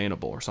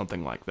sustainable or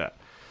something like that?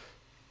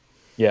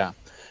 Yeah.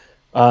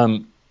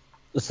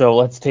 So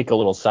let's take a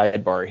little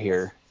sidebar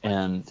here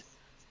and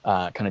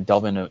kind of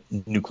delve into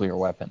nuclear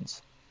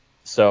weapons.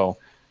 So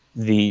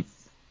there's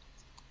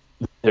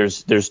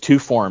two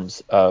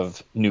forms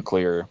of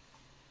nuclear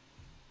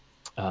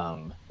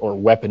or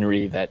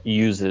weaponry that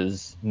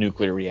uses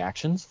nuclear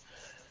reactions.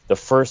 The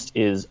first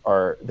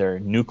are their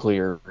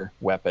nuclear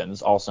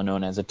weapons, also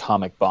known as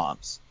atomic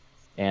bombs.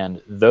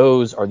 And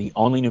those are the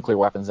only nuclear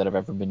weapons that have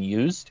ever been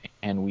used,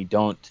 and we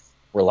don't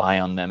rely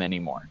on them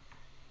anymore.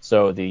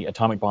 So the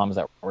atomic bombs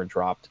that were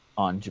dropped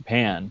on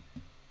Japan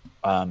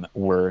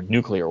were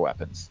nuclear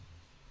weapons.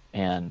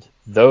 And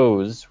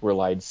those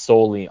relied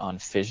solely on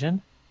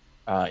fission.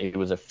 It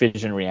was a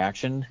fission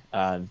reaction.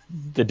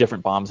 The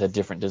different bombs had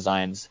different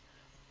designs,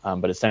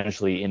 but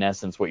essentially, in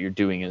essence, what you're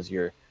doing is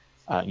you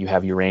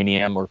have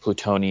uranium or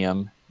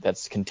plutonium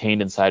that's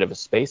contained inside of a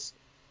space,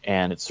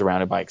 and it's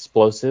surrounded by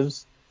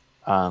explosives,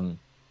 and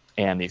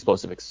the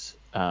explosives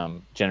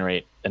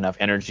generate enough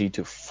energy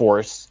to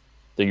force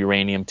the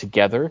uranium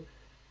together,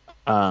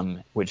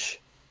 which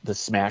the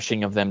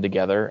smashing of them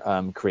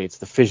together creates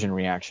the fission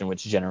reaction,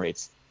 which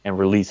generates and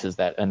releases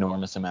that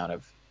enormous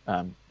amount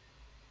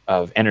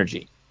of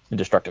energy and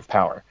destructive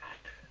power.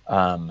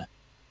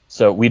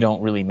 So we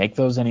don't really make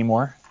those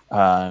anymore.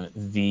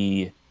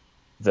 The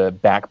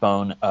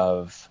backbone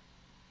of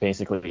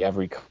basically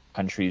every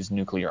country's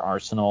nuclear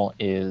arsenal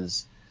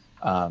is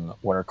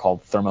what are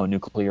called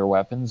thermonuclear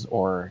weapons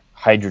or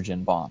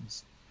hydrogen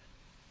bombs.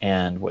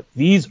 And what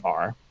these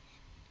are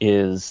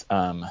is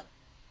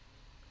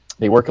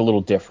they work a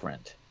little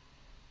different.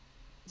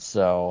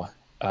 So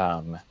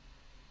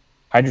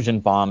hydrogen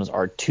bombs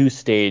are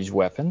two-stage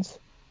weapons.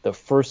 The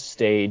first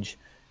stage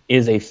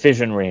is a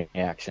fission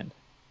reaction.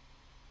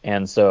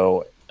 And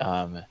so,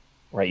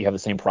 you have the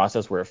same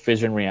process where a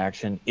fission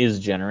reaction is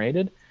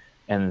generated,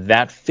 and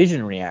that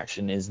fission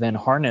reaction is then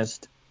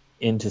harnessed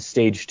into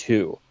stage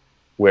two,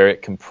 where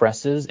it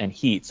compresses and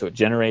heats. So it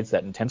generates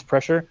that intense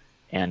pressure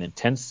and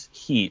intense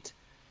heat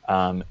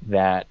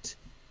that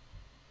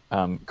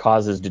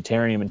causes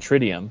deuterium and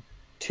tritium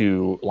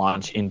to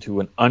launch into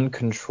an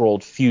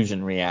uncontrolled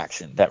fusion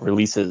reaction that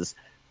releases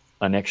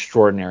an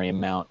extraordinary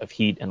amount of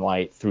heat and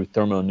light through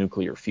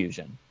thermonuclear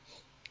fusion,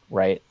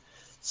 right?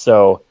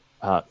 So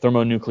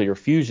thermonuclear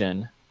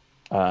fusion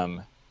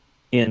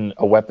in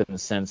a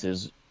weapons sense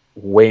is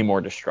way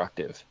more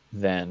destructive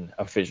than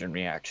a fission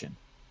reaction,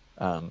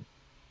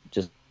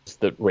 just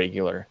the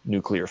regular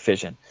nuclear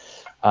fission.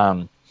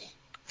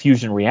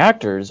 Fusion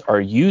reactors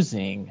are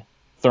using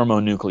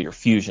thermonuclear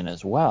fusion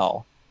as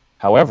well.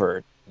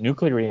 However,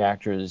 nuclear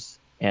reactors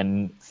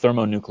and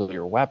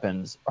thermonuclear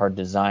weapons are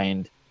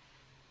designed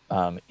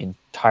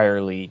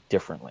entirely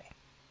differently,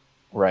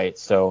 right?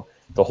 So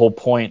the whole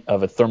point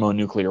of a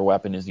thermonuclear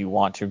weapon is you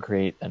want to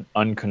create an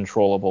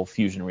uncontrollable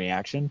fusion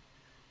reaction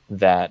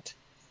that,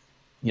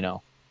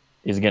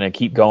 is going to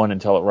keep going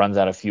until it runs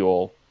out of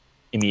fuel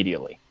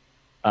immediately.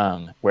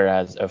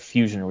 Whereas a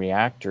fusion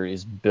reactor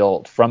is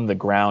built from the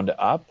ground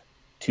up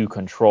to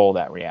control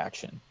that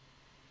reaction.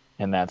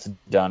 And that's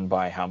done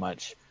by how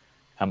much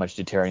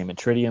deuterium and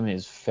tritium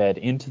is fed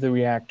into the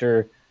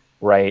reactor,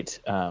 right?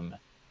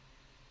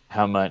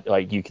 How much,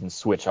 you can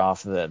switch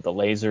off the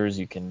lasers,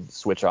 you can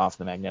switch off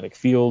the magnetic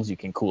fields, you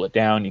can cool it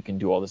down, you can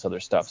do all this other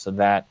stuff. So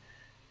that,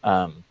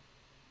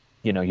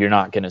 you're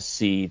not going to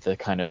see the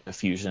kind of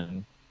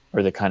fusion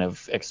or the kind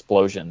of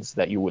explosions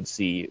that you would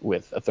see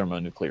with a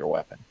thermonuclear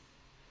weapon.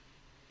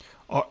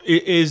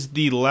 Is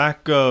the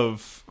lack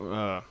of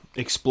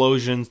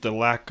explosions, the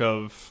lack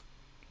of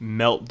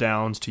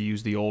meltdowns, to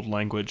use the old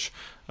language,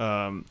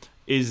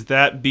 is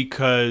that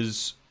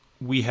because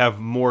we have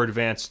more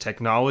advanced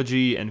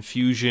technology and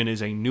fusion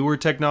is a newer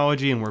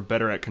technology and we're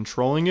better at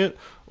controlling it?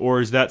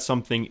 Or is that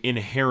something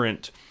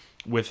inherent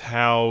with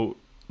how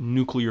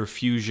nuclear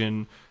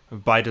fusion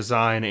by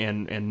design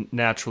and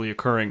naturally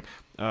occurring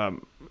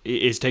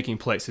is taking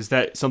place? Is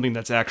that something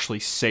that's actually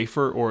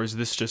safer, or is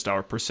this just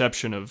our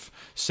perception of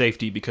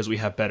safety because we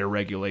have better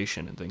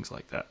regulation and things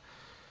like that?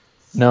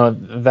 No,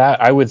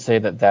 that I would say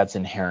that that's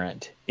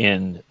inherent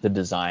in the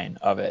design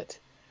of it.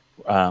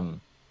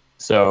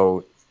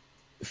 So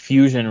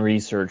fusion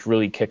research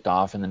really kicked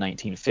off in the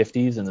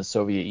 1950s in the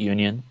Soviet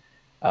Union.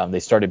 They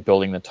started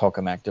building the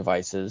tokamak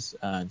devices.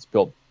 It's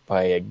built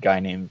by a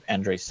guy named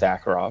Andrei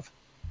Sakharov,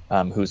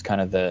 who's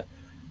kind of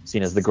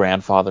seen as the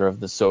grandfather of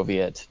the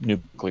Soviet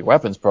nuclear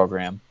weapons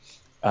program,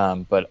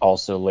 but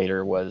also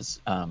later was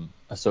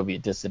a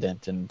Soviet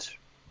dissident and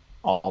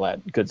all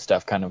that good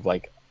stuff, kind of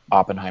like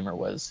Oppenheimer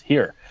was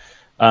here.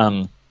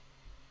 And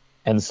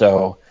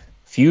so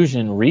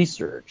fusion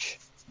research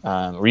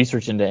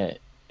into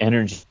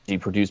energy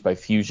produced by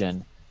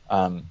fusion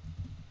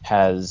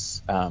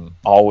has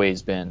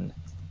always been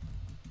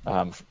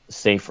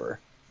safer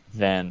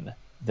than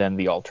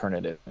the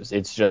alternatives.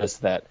 It's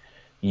just that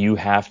you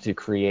have to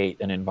create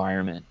an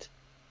environment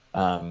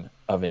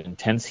of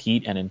intense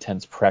heat and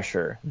intense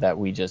pressure that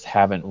we just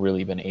haven't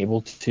really been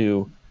able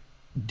to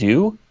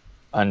do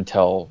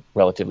until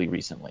relatively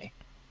recently,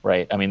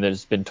 right? I mean,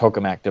 there's been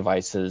tokamak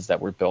devices that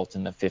were built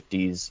in the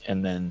 50s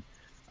and then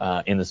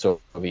in the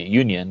Soviet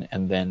Union,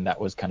 and then that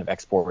was kind of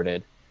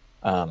exported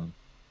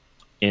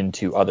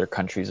into other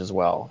countries as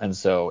well. And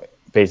so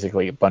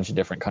basically a bunch of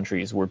different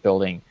countries were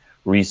building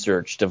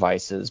research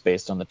devices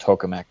based on the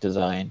tokamak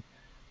design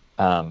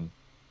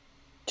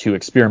to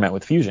experiment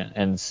with fusion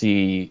and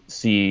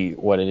see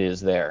what it is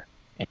there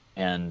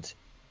and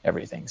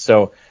everything.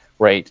 So,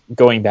 right,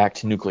 going back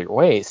to nuclear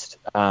waste,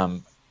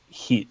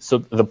 so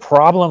the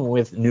problem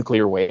with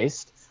nuclear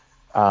waste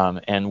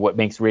and what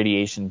makes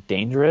radiation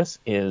dangerous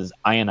is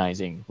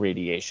ionizing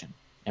radiation.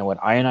 And what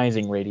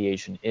ionizing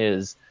radiation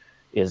is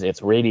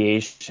it's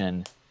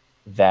radiation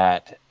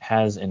that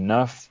has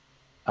enough.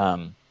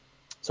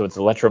 So it's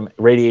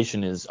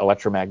radiation is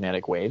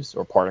electromagnetic waves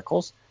or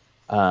particles.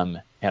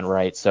 And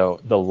right, so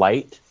the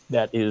light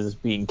that is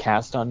being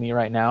cast on me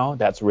right now,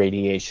 that's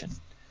radiation.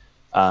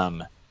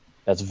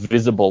 That's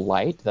visible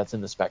light, that's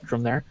in the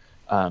spectrum there.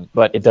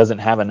 But it doesn't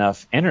have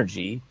enough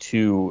energy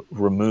to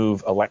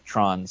remove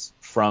electrons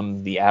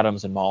from the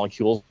atoms and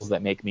molecules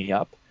that make me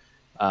up.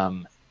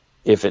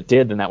 If it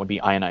did, then that would be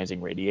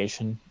ionizing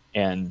radiation,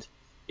 and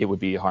it would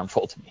be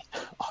harmful to me,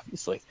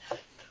 obviously.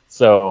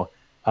 So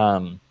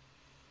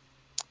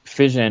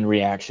fission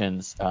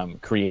reactions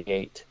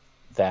create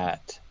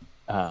that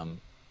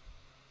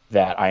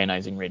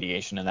ionizing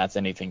radiation, and that's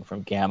anything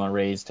from gamma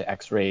rays to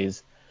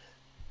X-rays,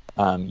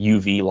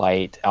 UV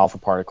light, alpha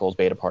particles,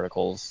 beta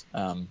particles,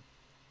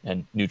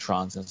 and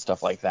neutrons and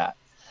stuff like that.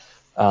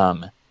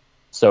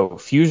 So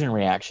fusion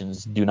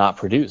reactions do not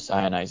produce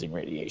ionizing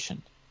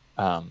radiation.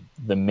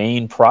 The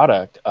main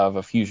product of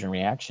a fusion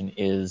reaction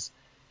is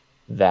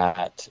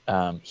that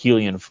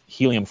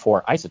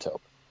helium-4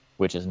 isotope,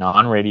 which is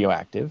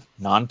non-radioactive,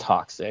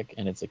 non-toxic,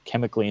 and it's a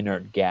chemically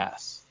inert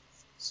gas.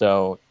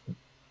 So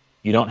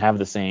you don't have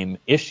the same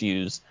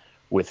issues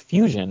with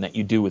fusion that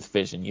you do with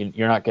fission.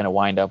 You're not going to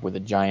wind up with a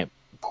giant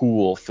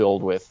pool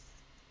filled with,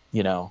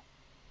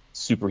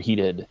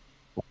 superheated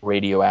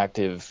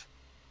radioactive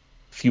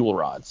fuel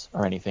rods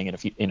or anything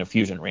in a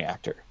fusion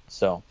reactor.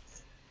 So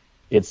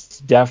it's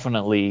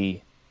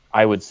definitely,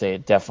 I would say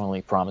it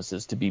definitely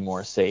promises to be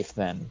more safe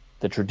than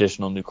the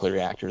traditional nuclear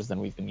reactors than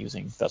we've been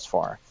using thus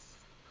far.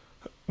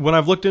 When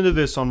I've looked into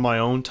this on my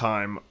own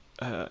time,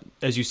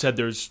 as you said,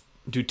 there's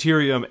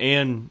deuterium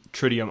and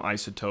tritium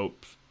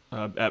isotopes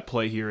at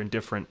play here in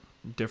different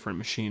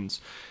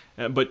machines.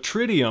 But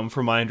tritium,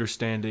 from my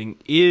understanding,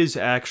 is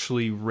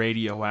actually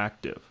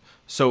radioactive.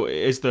 So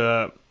is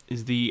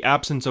the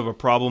absence of a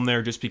problem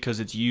there just because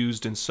it's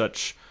used in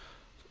such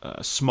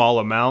small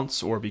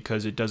amounts, or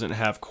because it doesn't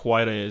have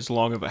quite as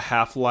long of a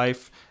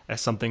half-life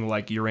as something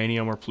like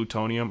uranium or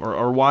plutonium?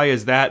 Or why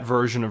is that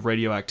version of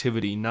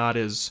radioactivity not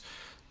as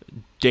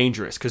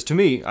dangerous? Because to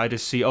me, I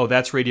just see, oh,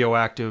 that's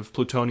radioactive,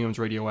 plutonium's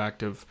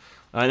radioactive,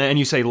 and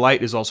you say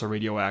light is also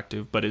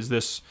radioactive, but is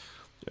this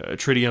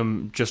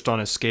tritium just on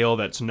a scale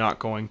that's not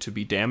going to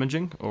be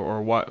damaging,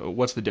 or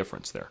what's the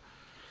difference there?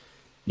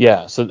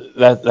 Yeah, so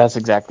that's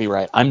exactly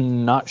right.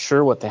 I'm not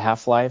sure what the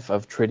half-life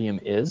of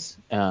tritium is,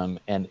 and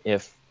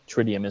if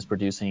tritium is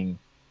producing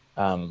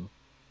ionizing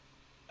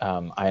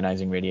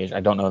radiation.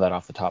 I don't know that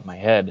off the top of my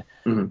head.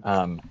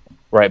 Mm-hmm.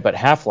 Right, but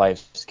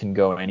half-lives can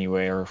go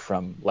anywhere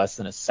from less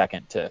than a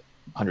second to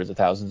hundreds of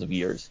thousands of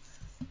years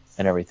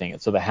and everything.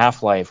 So the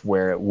half-life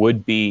where it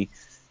would be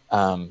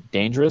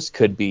dangerous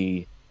could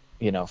be,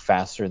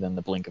 faster than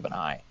the blink of an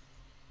eye,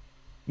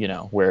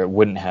 where it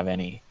wouldn't have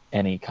any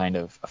kind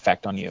of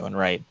effect on you. And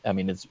right, I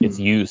mean, its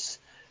use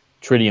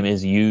tritium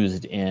is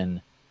used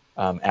in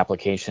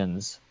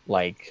applications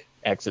like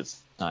exit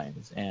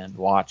signs and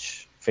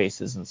watch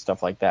faces and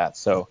stuff like that.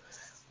 So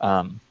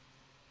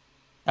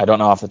I don't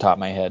know off the top of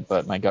my head,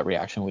 but my gut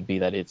reaction would be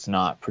that it's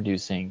not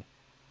producing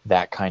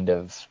that kind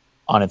of,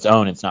 on its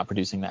own, it's not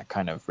producing that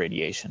kind of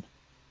radiation.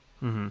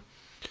 Mm-hmm.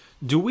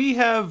 Do we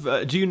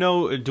have,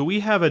 do we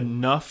have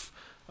enough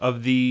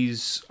of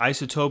these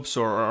isotopes,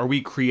 or are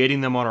we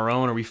creating them on our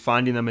own? Are we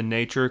finding them in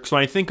nature? Because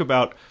when I think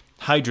about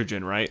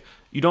hydrogen, right,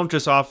 you don't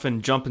just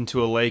often jump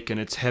into a lake and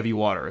it's heavy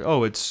water.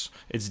 Oh, it's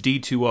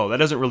D2O. That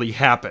doesn't really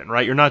happen,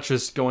 right? You're not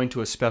just going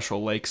to a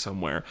special lake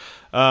somewhere.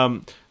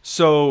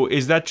 So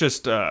is that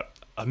just a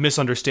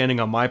misunderstanding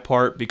on my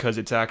part, because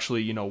it's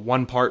actually,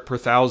 1 part per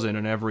thousand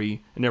in every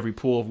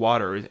pool of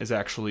water is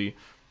actually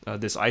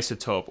this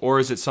isotope, or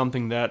is it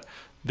something that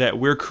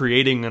we're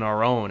creating in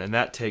our own, and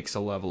that takes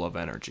a level of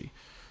energy?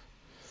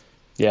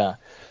 Yeah.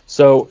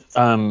 So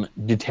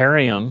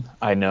deuterium,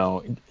 I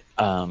know,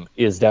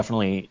 is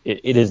definitely,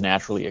 it is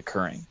naturally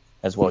occurring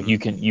as well.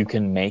 Mm-hmm. You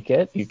can make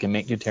it. You can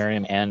make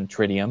deuterium and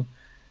tritium,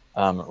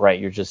 right?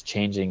 You're just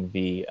changing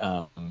the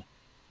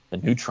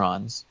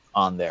neutrons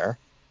on there.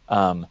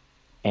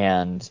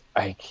 And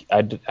I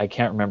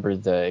can't remember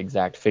the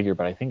exact figure,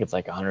 but I think it's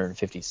like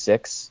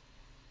 156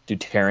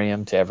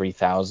 deuterium to every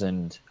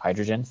 1,000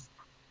 hydrogen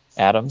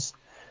atoms,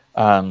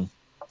 and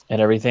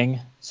everything.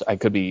 So I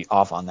could be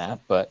off on that,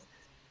 but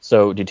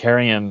so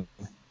deuterium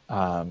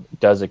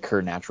does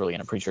occur naturally,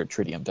 and I'm pretty sure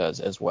tritium does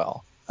as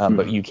well.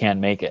 But you can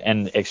make it,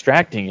 and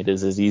extracting it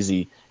is as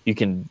easy. You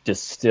can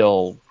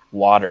distill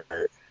water,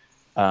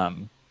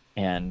 and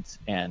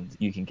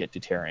you can get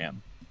deuterium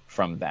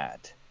from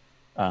that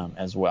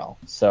as well.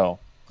 So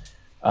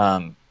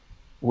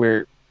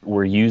we're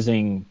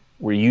using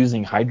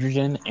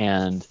hydrogen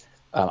and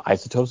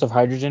isotopes of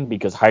hydrogen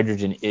because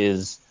hydrogen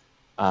is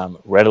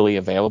readily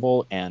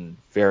available and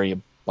very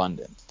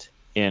abundant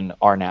in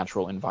our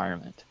natural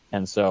environment.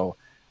 And so,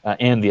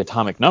 and the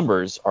atomic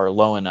numbers are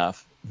low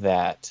enough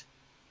that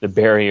the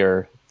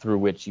barrier through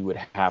which you would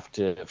have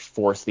to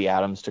force the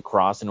atoms to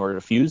cross in order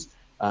to fuse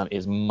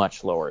is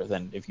much lower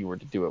than if you were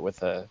to do it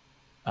with a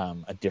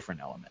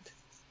different element.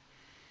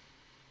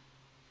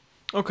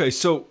 Okay,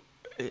 so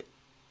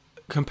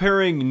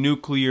comparing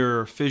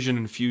nuclear fission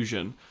and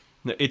fusion,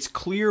 it's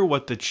clear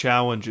what the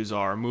challenges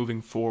are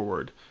moving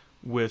forward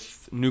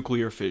with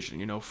nuclear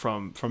fission,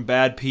 from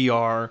bad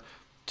PR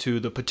to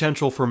the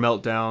potential for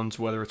meltdowns,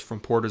 whether it's from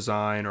poor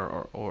design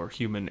or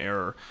human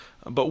error.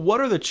 But what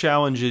are the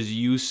challenges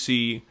you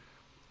see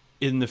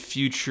in the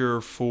future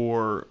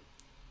for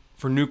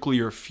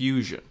nuclear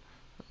fusion?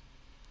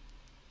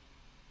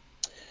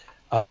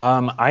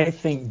 I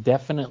think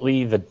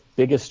definitely the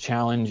biggest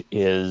challenge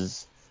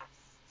is,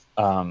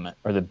 or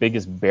the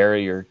biggest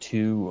barrier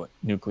to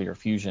nuclear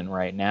fusion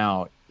right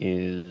now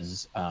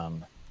is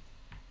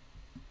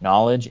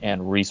knowledge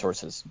and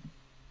resources,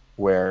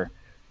 where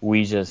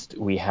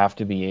we have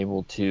to be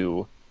able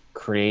to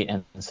create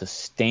and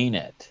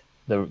sustain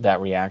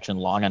that reaction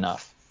long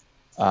enough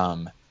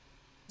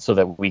so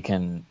that we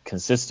can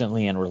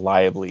consistently and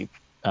reliably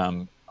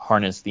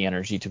harness the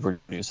energy to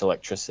produce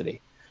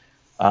electricity.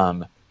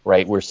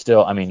 Right?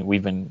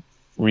 We've been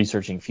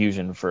researching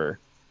fusion for,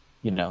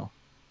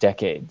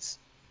 decades,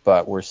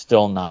 but we're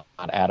still not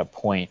at a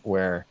point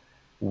where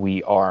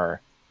we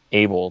are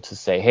able to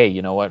say, hey,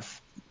 you know what,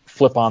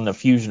 flip on the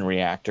fusion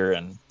reactor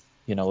and,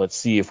 let's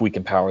see if we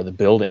can power the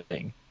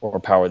building or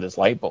power this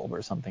light bulb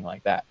or something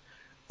like that.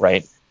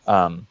 Right?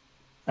 The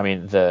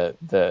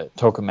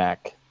tokamak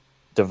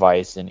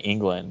device in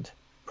England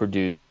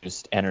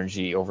produced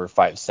energy over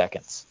 5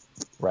 seconds,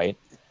 right?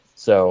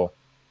 So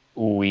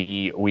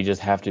we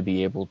just have to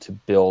be able to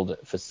build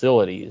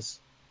facilities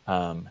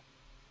and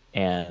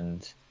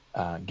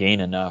gain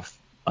enough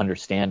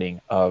understanding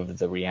of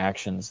the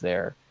reactions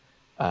there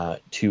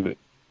to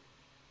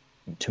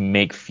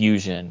make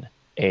fusion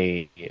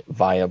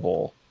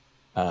viable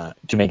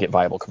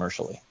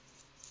commercially.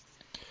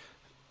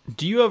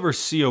 Do you ever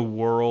see a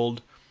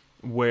world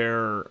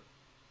where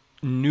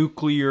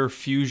nuclear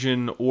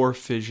fusion or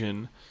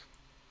fission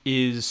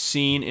is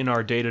seen in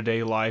our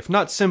day-to-day life,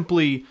 not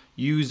simply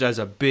used as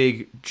a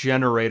big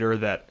generator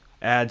that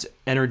adds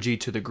energy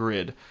to the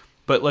grid,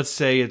 but let's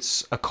say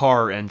it's a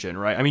car engine,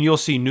 right? I mean, you'll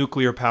see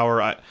nuclear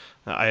power,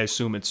 I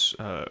assume it's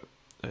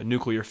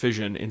nuclear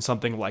fission in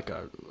something like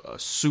a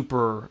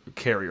super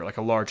carrier, like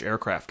a large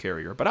aircraft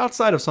carrier. But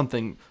outside of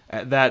something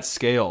at that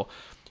scale,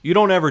 you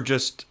don't ever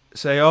just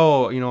say,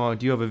 oh,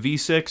 do you have a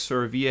V6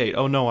 or a V8?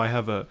 Oh, no, I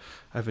have a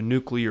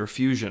nuclear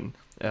fusion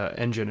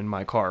engine in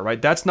my car,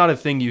 right? That's not a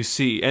thing you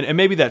see. And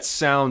maybe that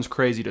sounds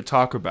crazy to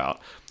talk about,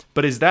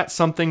 but is that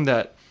something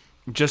that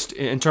just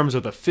in terms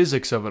of the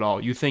physics of it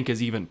all, you think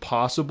is even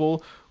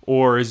possible?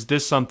 Or is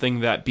this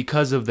something that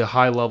because of the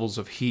high levels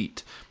of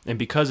heat and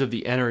because of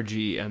the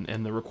energy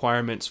and the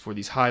requirements for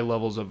these high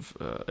levels of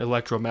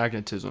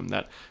electromagnetism,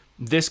 that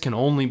this can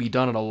only be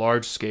done at a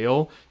large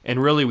scale,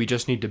 and really we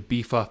just need to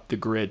beef up the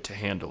grid to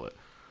handle it?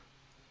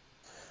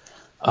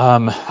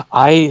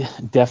 I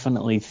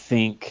definitely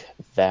think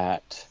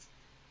that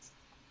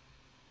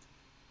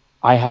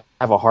I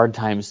have a hard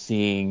time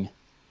seeing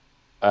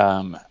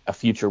a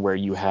future where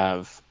you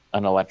have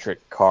an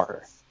electric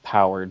car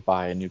powered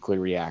by a nuclear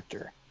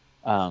reactor,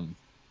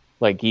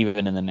 like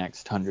even in the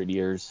next 100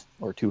 years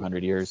or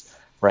 200 years,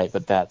 right?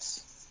 But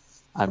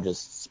I'm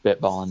just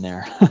spitballing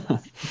there.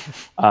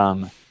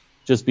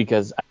 Just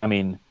because, I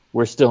mean,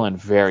 we're still in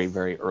very,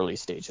 very early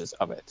stages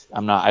of it.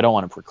 I don't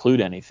want to preclude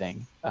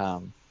anything,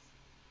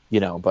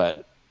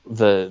 but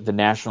the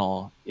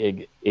National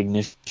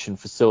Ignition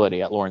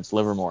Facility at Lawrence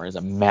Livermore is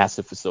a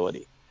massive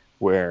facility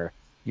where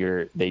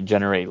they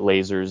generate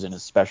lasers in a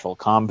special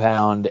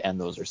compound, and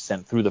those are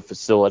sent through the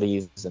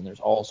facilities, and there's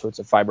all sorts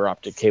of fiber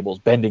optic cables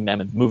bending them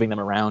and moving them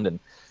around and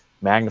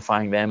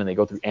magnifying them, and they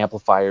go through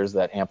amplifiers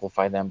that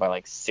amplify them by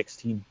like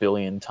 16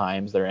 billion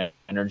times their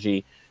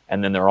energy,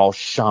 and then they're all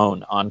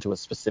shown onto a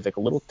specific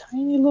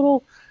tiny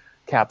little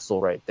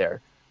capsule right there.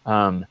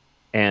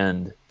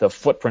 And the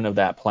footprint of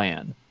that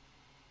plant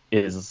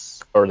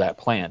is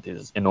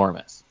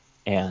enormous.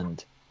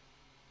 And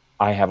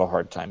I have a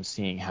hard time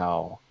seeing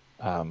how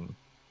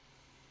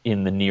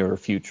in the near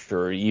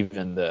future, or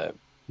even the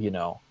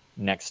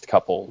next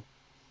couple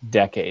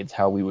decades,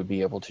 how we would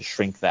be able to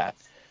shrink that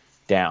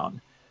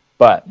down.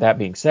 But that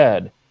being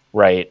said,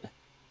 right,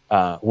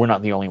 we're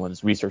not the only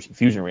ones researching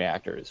fusion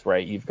reactors,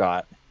 right?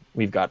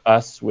 We've got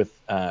us with,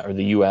 or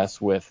the U.S.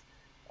 with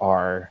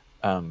our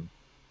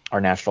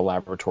national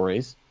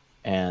laboratories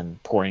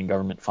and pouring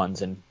government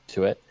funds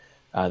into it.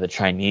 The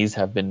Chinese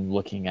have been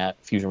looking at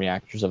fusion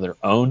reactors of their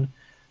own,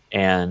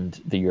 and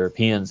the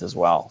Europeans as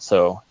well.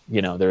 So,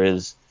 there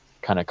is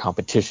kind of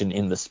competition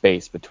in the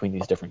space between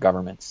these different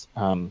governments.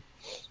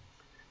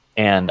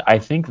 And I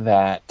think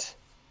that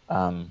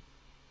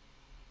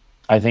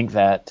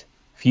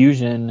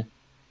fusion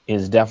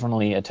is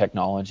definitely a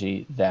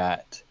technology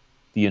that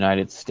the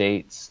United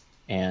States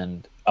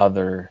and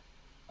other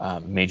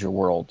major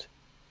world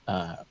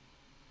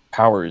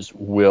powers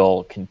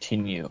will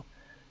continue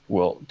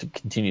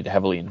to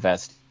heavily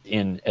invest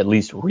in, at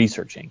least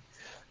researching.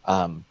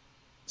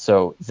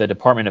 So the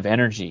Department of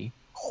Energy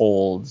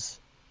holds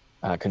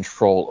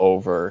control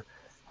over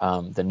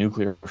the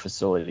nuclear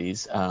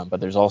facilities, but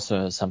there's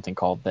also something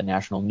called the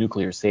National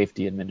Nuclear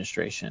Safety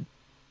Administration,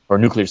 or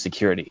Nuclear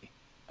Security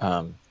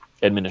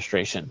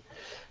Administration.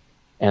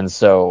 And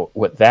so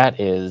what that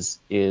is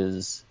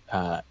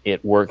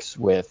it works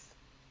with,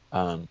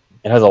 it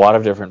has a lot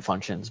of different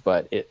functions,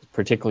 but it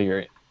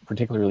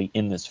particularly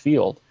in this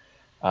field,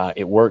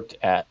 it worked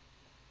at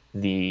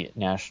the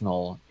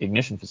National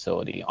Ignition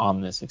Facility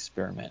on this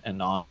experiment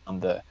and on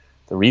the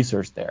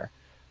research there.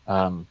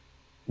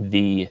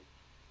 The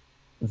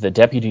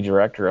deputy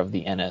director of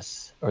the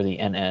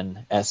NNSA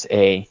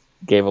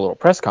gave a little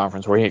press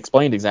conference where he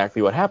explained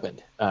exactly what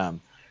happened.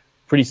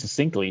 Pretty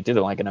succinctly. He did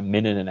it like in a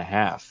minute and a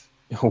half,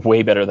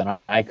 way better than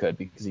I could,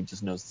 because he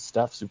just knows the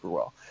stuff super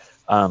well.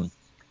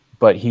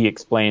 But he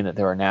explained that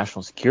there are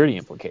national security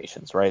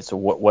implications, right? So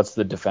what's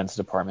the Defense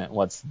Department?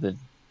 What's the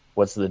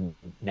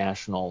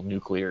National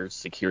Nuclear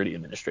Security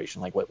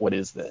Administration? Like, what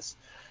is this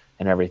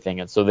and everything?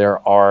 And so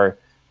there are,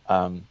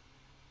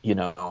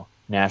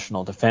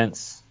 national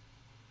defense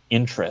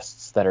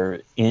interests that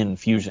are in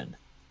fusion.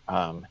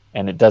 And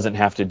it doesn't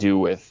have to do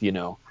with,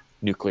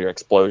 nuclear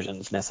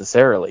explosions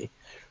necessarily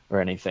or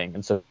anything.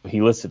 And so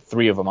he listed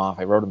 3 of them off.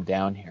 I wrote them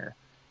down here.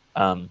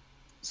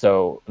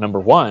 So number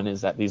 1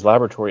 is that these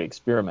laboratory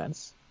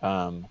experiments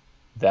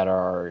that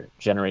are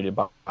generated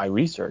by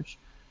research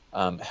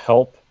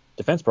help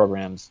defense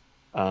programs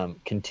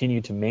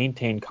continue to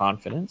maintain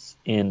confidence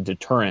in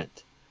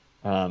deterrent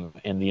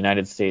and the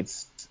United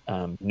States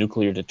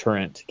nuclear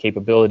deterrent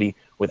capability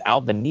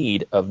without the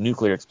need of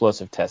nuclear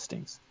explosive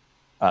testings.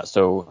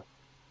 So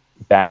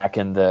back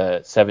in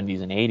the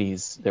 70s and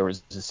 80s, there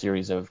was a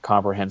series of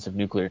comprehensive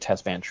nuclear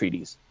test ban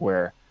treaties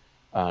where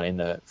in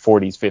the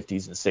 40s,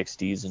 50s, and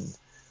 60s,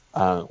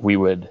 and we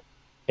would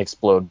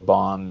explode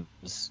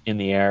bombs in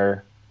the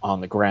air,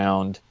 on the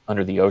ground,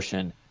 under the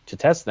ocean, to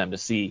test them to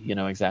see,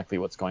 exactly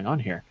what's going on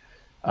here.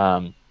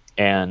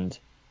 And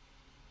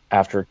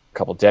after a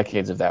couple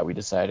decades of that, we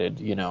decided,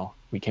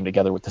 we came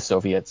together with the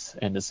Soviets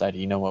and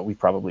decided, we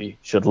probably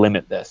should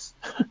limit this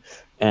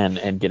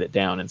and get it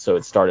down. And so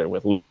it started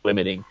with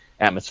limiting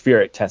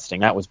atmospheric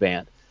testing. That was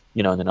banned,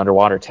 and then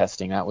underwater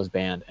testing, that was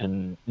banned.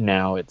 And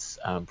now it's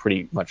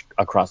pretty much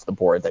across the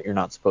board that you're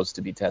not supposed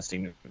to be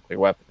testing nuclear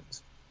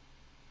weapons,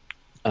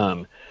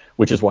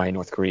 which is why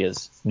North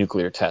Korea's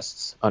nuclear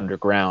tests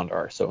underground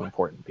are so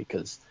important,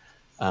 because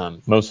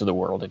most of the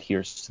world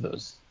adheres to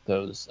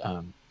those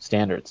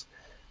standards.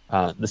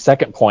 The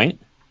second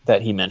point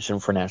that he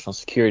mentioned for national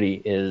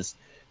security is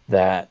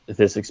that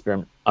this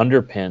experiment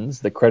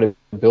underpins the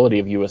credibility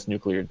of U.S.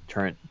 nuclear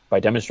deterrent by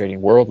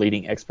demonstrating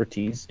world-leading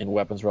expertise in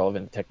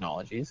weapons-relevant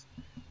technologies.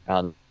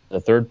 The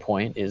third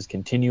point is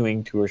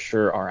continuing to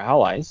assure our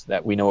allies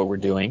that we know what we're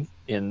doing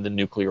in the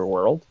nuclear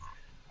world,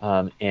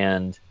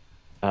 and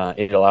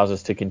it allows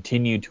us to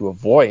continue to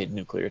avoid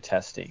nuclear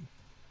testing,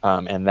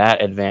 and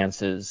that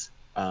advances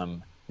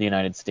the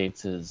United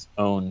States'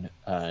 own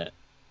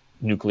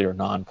nuclear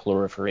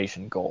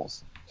non-proliferation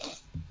goals.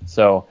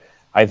 So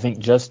I think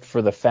just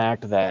for the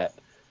fact that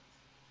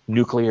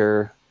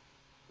nuclear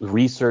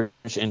research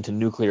into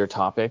nuclear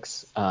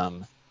topics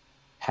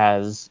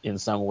has in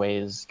some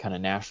ways kind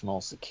of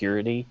national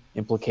security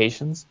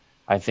implications,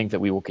 I think that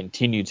we will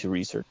continue to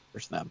research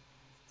them.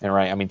 And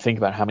right, I mean, think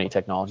about how many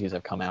technologies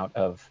have come out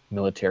of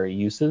military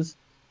uses,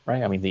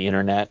 right? I mean, the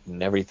internet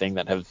and everything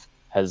that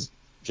has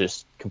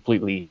just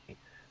completely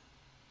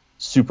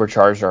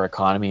supercharged our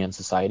economy and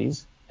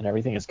societies, and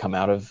everything has come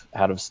out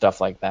of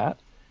stuff like that.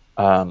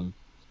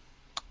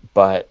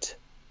 But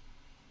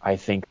I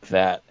think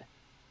that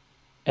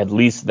at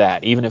least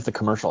that, even if the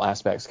commercial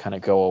aspects kind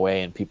of go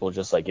away and people are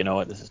just like, you know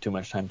what, this is too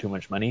much time, too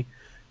much money,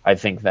 I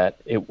think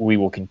that we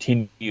will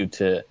continue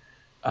to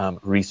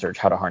research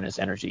how to harness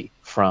energy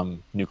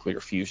from nuclear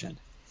fusion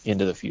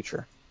into the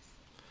future.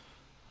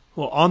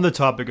 Well, on the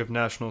topic of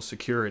national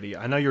security,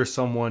 I know you're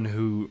someone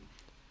who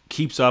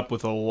keeps up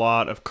with a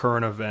lot of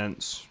current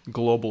events,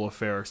 global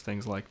affairs,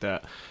 things like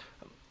that.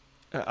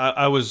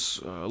 I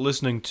was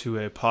listening to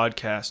a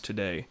podcast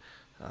today.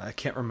 I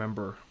can't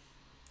remember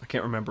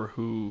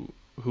who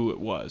it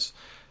was,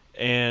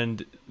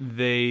 and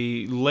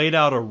they laid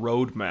out a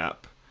roadmap,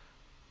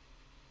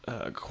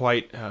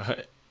 quite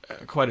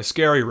a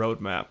scary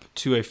roadmap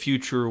to a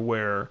future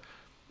where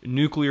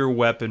nuclear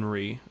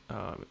weaponry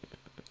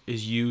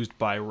is used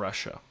by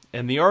Russia.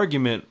 And the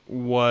argument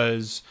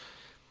was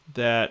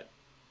that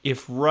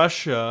if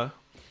Russia,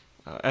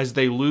 as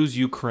they lose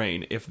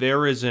Ukraine, if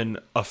there is an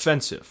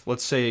offensive,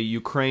 let's say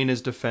Ukraine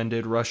is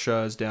defended, Russia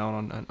is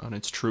down on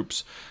its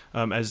troops,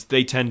 as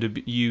they tend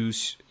to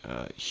use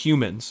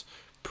humans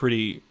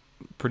pretty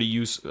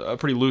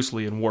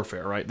loosely in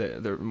warfare, right?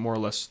 They're more or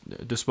less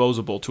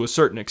disposable to a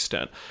certain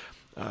extent.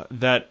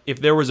 That if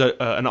there was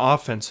an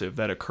offensive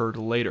that occurred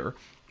later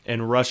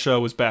and Russia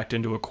was backed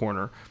into a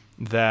corner,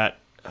 that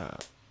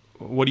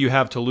what do you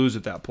have to lose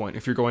at that point?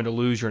 If you're going to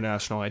lose your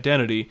national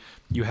identity,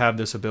 you have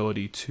this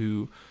ability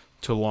to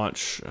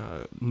launch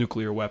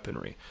nuclear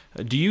weaponry.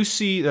 Do you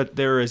see that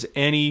there is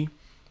any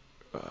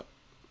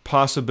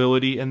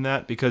possibility in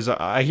that? Because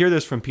I hear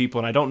this from people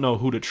and I don't know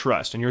who to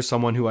trust. And you're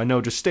someone who I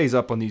know just stays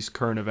up on these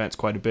current events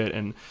quite a bit,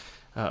 and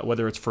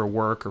whether it's for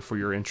work or for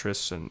your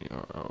interests and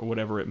or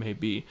whatever it may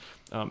be.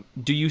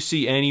 Do you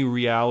see any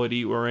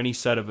reality or any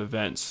set of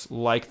events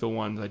like the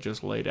ones I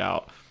just laid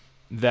out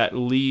that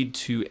lead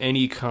to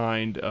any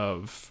kind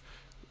of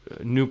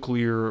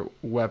nuclear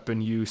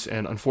weapon use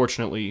and,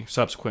 unfortunately,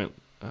 subsequent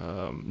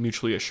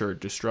mutually assured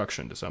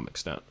destruction to some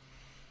extent?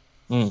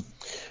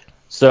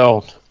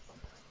 So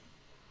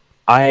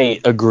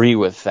I agree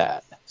with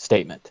that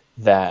statement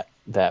that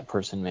that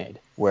person made,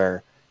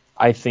 where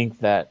I think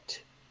that,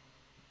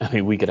 I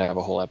mean, we could have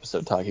a whole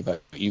episode talking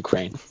about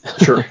Ukraine.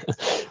 Sure.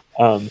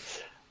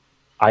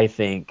 I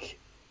think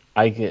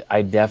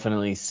I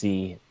definitely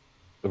see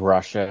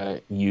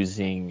Russia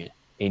using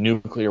a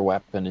nuclear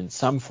weapon in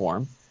some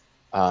form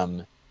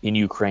in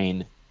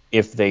Ukraine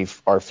if they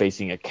are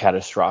facing a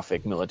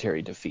catastrophic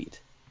military defeat.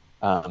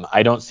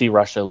 I don't see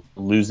Russia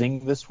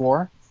losing this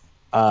war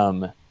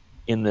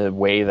in the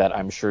way that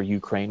I'm sure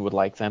Ukraine would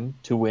like them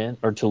to win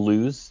or to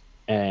lose,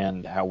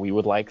 and how we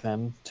would like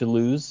them to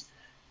lose.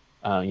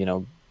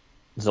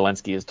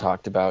 Zelensky has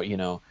talked about,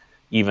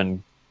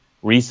 even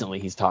recently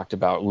he's talked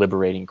about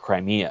liberating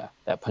Crimea,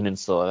 that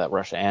peninsula that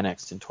Russia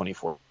annexed in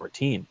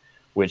 2014,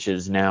 which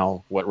is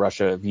now what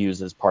Russia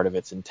views as part of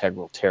its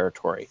integral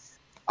territory.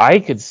 I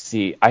could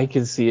see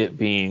it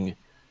being,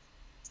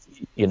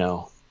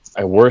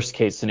 a worst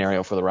case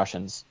scenario for the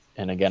Russians.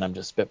 And again, I'm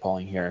just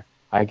spitballing here.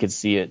 I could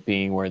see it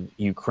being where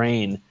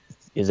Ukraine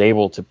is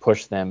able to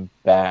push them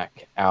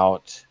back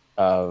out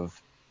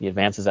of the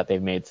advances that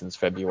they've made since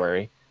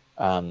February,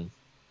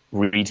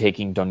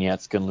 retaking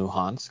Donetsk and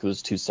Luhansk,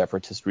 those two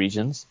separatist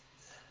regions,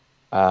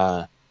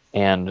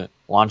 and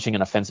launching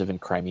an offensive in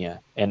Crimea.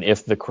 And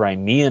if the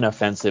Crimean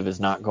offensive is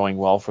not going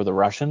well for the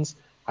Russians,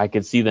 I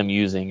could see them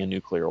using a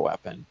nuclear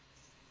weapon.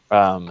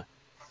 I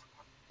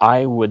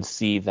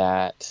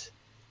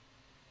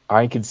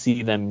could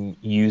see them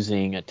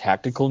using a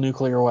tactical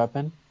nuclear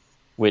weapon,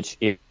 which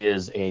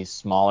is a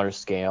smaller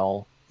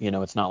scale.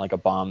 It's not like a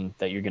bomb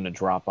that you're going to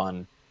drop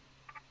on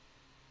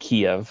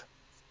Kiev,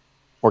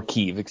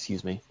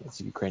 excuse me. That's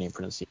the Ukrainian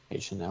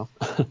pronunciation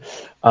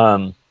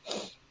now.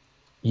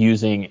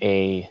 Using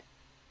a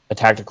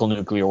tactical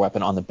nuclear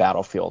weapon on the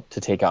battlefield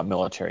to take out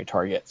military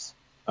targets,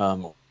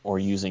 or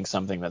using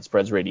something that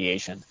spreads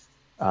radiation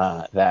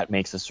that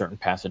makes a certain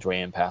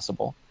passageway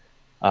impassable.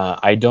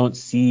 I don't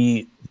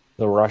see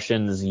the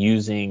Russians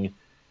using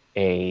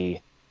a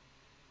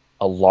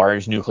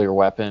large nuclear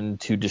weapon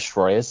to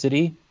destroy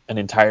an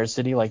entire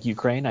city like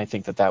Ukraine. I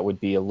think that would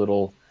be a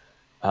little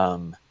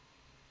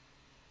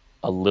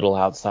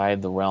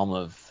outside the realm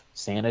of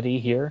sanity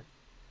here.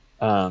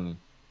 I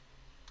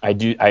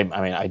do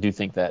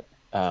think that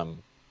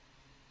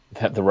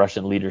that the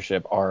Russian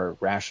leadership are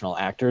rational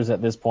actors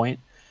at this point,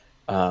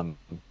 and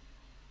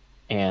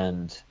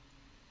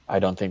I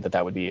don't think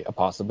that would be a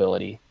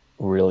possibility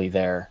really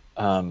there.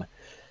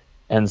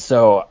 And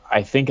so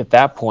I think at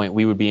that point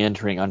we would be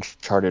entering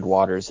uncharted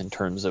waters in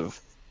terms of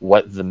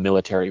what the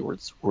military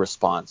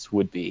response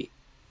would be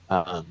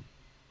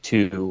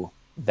to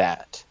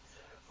that,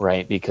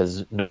 right?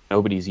 Because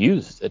nobody's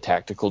used a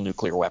tactical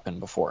nuclear weapon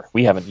before.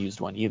 We haven't used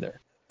one either.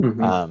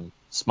 Mm-hmm.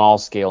 Small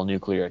scale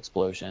nuclear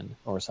explosion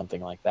or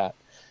something like that.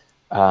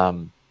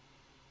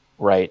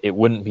 Right? It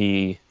wouldn't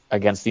be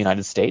against the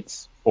United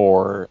States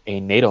or a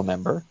NATO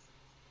member.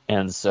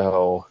 And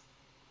so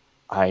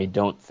I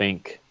don't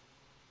think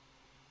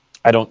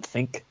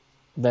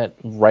that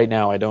right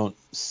now I don't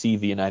see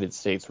the United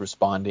States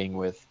responding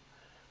with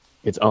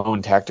its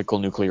own tactical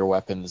nuclear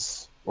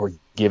weapons or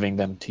giving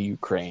them to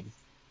Ukraine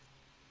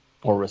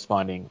or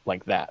responding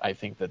like that. I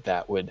think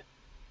that would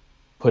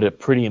put a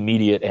pretty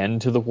immediate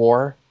end to the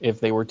war if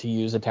they were to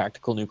use a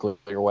tactical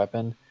nuclear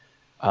weapon.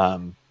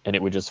 And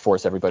it would just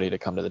force everybody to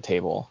come to the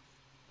table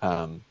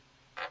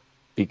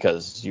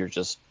because you're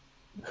just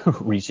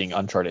reaching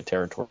uncharted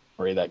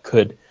territory that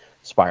could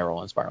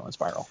spiral and spiral and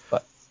spiral.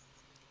 But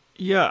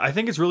yeah, I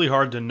think it's really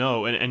hard to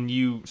know, and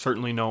you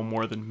certainly know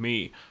more than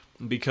me,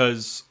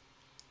 because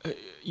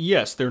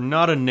yes, they're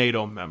not a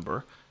NATO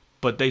member,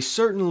 but they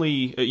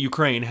certainly,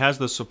 Ukraine has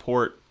the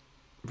support,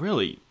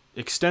 really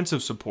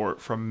extensive support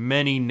from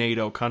many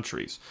NATO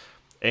countries.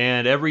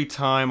 And every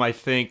time I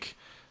think,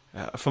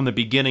 from the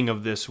beginning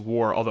of this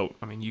war, although,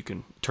 I mean, you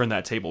can turn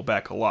that table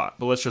back a lot,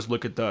 but let's just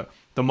look at the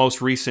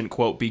most recent,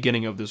 quote,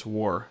 beginning of this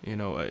war,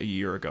 a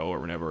year ago or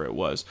whenever it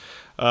was,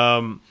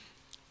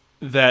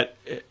 that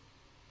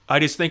I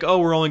just think, oh,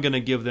 we're only going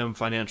to give them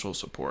financial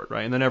support,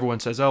 right? And then everyone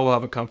says, oh, we'll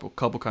have a couple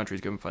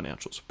countries give them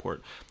financial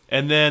support.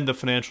 And then the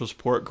financial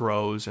support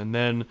grows, and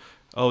then,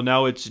 oh,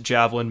 now it's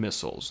Javelin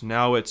missiles.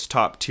 Now it's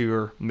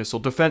top-tier missile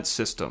defense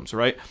systems,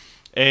 right?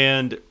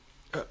 And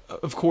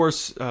of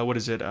course, what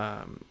is it?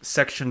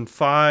 Section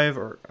 5,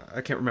 or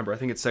I can't remember. I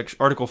think it's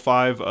Article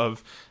 5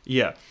 of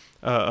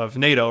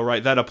NATO,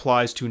 right? That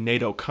applies to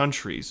NATO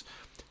countries.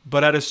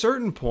 But at a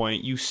certain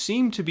point, you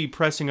seem to be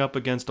pressing up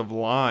against a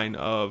line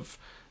of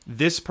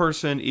this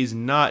person is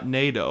not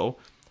NATO,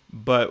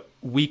 but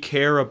we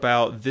care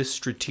about this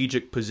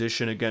strategic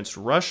position against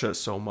Russia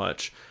so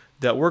much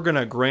that we're going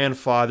to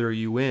grandfather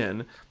you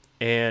in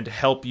and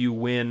help you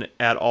win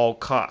at all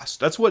costs.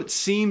 That's what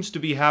seems to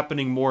be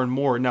happening more and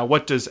more. Now,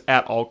 what does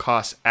at all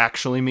costs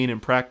actually mean in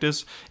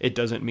practice? It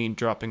doesn't mean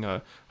dropping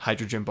a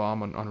hydrogen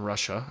bomb on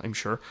Russia, I'm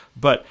sure.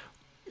 But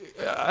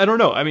I don't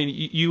know. I mean,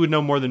 you would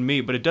know more than me,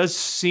 but it does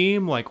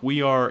seem like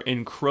we are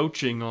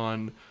encroaching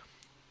on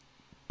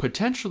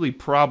potentially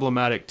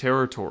problematic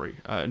territory,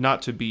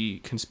 not to be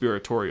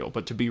conspiratorial,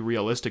 but to be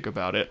realistic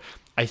about it.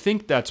 I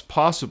think that's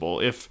possible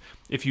if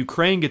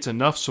Ukraine gets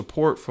enough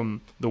support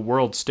from the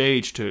world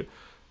stage to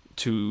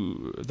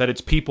that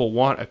its people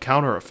want a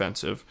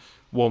counteroffensive.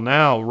 Well,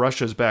 now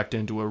Russia's backed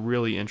into a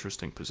really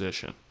interesting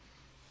position.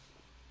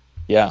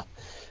 Yeah,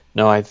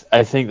 no, I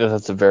think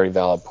that's a very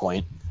valid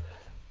point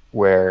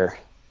where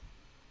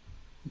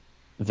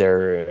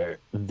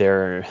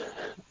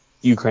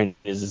Ukraine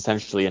is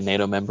essentially a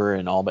NATO member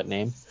in all but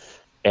name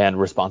and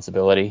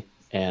responsibility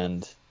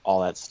and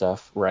all that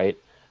stuff, right?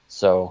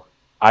 So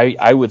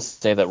I would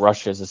say that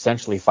Russia is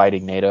essentially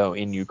fighting NATO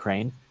in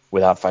Ukraine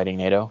without fighting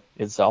NATO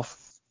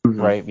itself,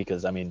 right?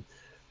 Because, I mean,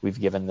 we've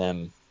given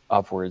them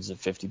upwards of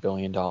 $50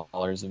 billion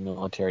in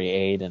military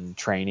aid and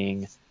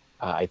training.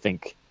 I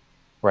think,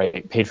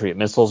 right, Patriot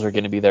missiles are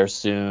going to be there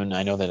soon.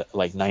 I know that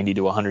like 90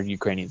 to 100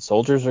 Ukrainian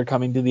soldiers are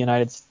coming to the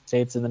United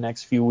States in the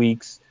next few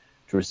weeks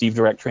to receive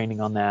direct training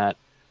on that.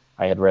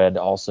 I had read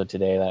also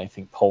today that I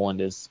think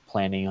Poland is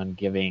planning on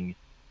giving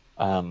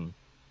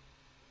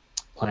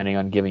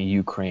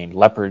Ukraine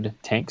Leopard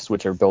tanks,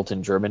 which are built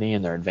in Germany,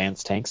 and they're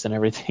advanced tanks and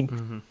everything.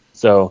 Mm-hmm.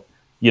 So,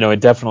 it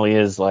definitely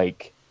is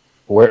like,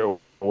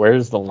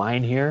 where's the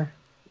line here?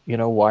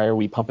 Why are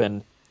we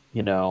pumping,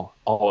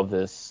 all of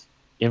this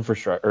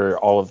infrastructure or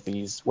all of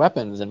these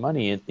weapons and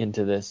money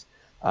into this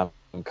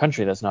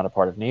country that's not a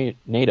part of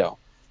NATO?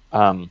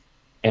 And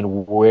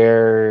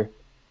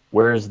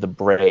where's the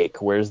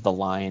break? Where's the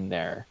line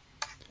there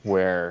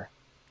where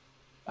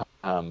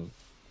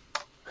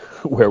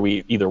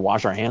we either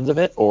wash our hands of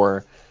it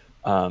or,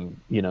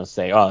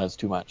 say, oh, that's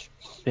too much?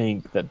 I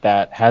think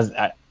that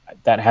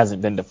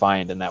hasn't been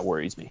defined, and that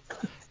worries me.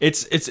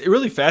 It's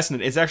really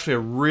fascinating. It's actually a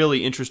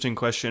really interesting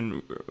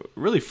question,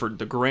 really, for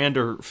the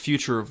grander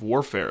future of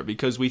warfare,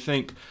 because we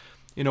think,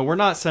 we're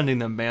not sending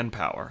them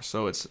manpower,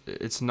 so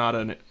it's not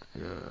a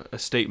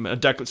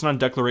statement, it's not a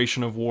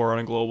declaration of war on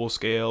a global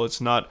scale.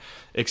 It's not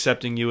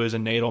accepting you as a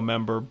NATO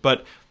member.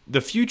 But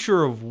the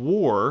future of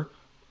war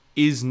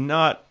is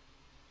not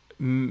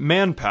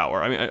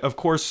manpower. I mean, of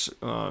course,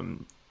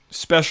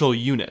 special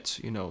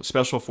units,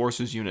 special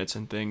forces units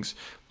and things,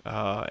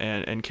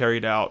 and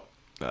carried out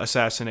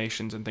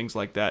assassinations and things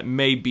like that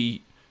may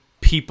be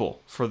people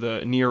for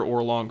the near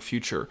or long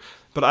future.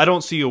 But I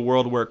don't see a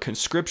world where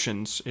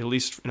conscriptions, at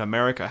least in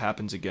America,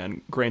 happens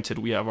again. Granted,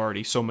 we have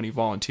already so many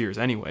volunteers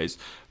anyways,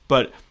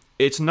 but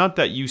it's not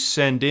that you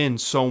send in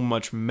so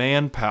much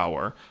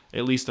manpower,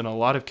 at least in a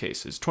lot of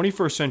cases.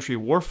 21st century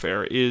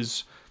warfare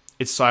it's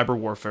cyber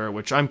warfare,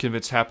 which I'm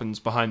convinced happens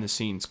behind the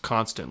scenes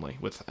constantly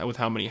with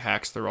how many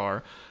hacks there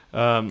are.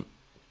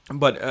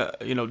 but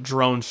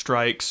drone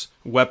strikes,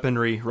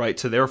 weaponry, right,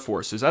 to their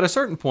forces. At a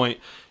certain point,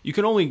 you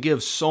can only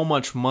give so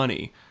much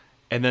money,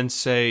 and then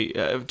say,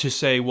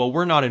 well,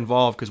 we're not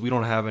involved because we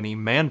don't have any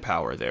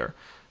manpower there.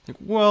 Like,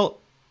 well,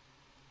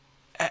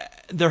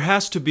 there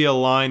has to be a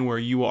line where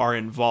you are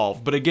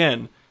involved. But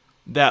again,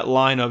 that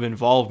line of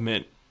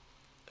involvement,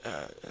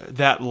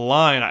 that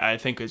line, I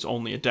think, is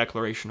only a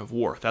declaration of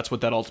war. That's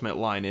what that ultimate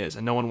line is,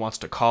 and no one wants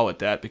to call it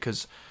that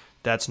because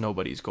that's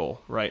nobody's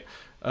goal, right?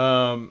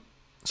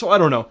 So I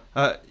don't know.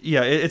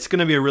 Yeah, it's going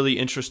to be a really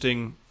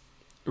interesting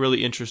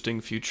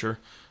future.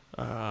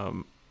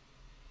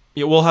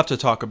 Yeah, we'll have to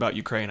talk about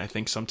Ukraine, I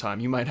think,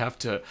 sometime. I might have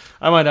to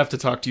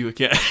talk to you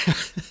again.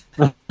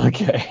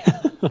 Okay.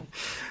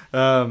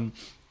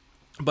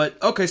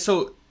 But okay,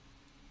 so,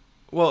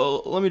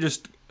 well, let me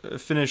just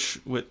finish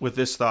with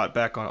this thought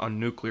back on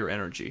nuclear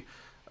energy.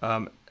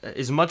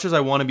 As much as I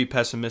want to be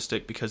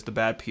pessimistic because the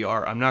bad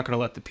PR, I'm not going to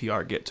let the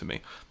PR get to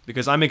me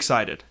because I'm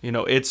excited.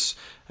 It's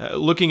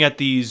looking at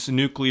these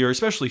nuclear,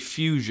 especially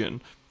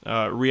fusion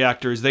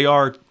reactors. They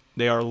are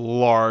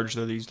large.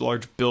 They're these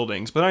large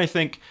buildings. But I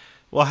think,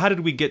 well, how did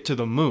we get to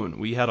the moon?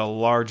 We had a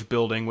large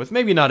building with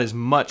maybe not as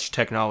much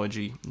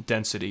technology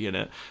density in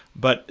it,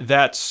 but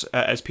that's,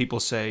 as people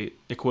say,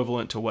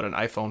 equivalent to what an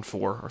iPhone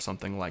 4 or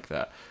something like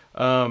that.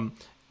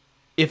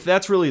 If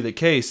that's really the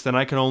case, then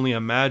I can only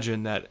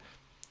imagine that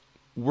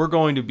we're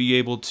going to be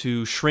able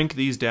to shrink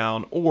these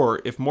down,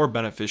 or, if more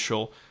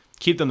beneficial,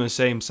 keep them the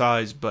same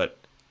size, but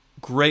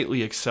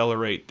greatly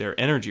accelerate their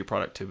energy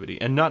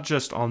productivity, and not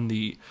just on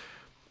the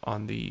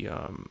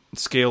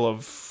scale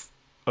of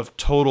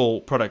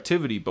total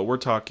productivity, but we're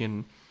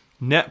talking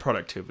net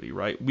productivity,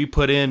 right? We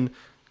put in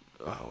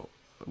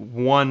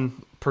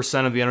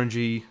 1% of the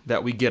energy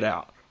that we get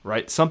out,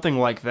 right? Something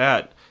like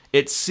that.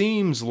 It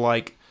seems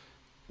like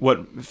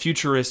what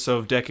futurists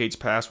of decades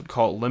past would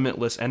call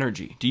limitless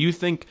energy. Do you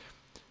think,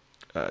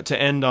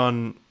 to end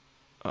on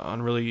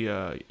really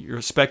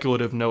your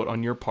speculative note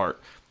on your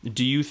part,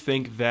 do you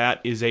think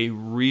that is a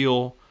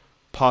real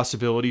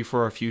possibility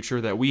for our future,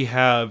 that we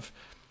have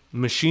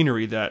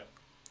machinery that,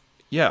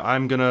 yeah,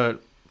 I'm going to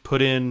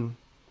put in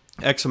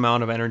X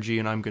amount of energy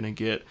and I'm going to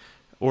get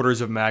orders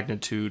of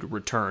magnitude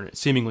return,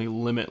 seemingly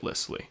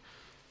limitlessly?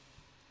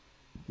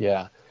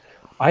 Yeah.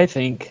 I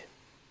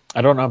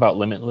don't know about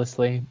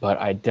limitlessly, but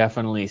I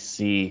definitely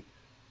see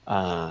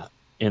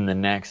in the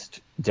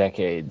next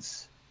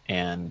decades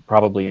and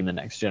probably in the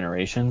next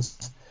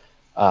generations,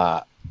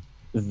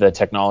 the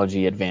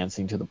technology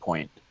advancing to the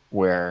point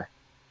where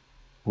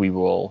we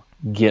will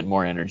get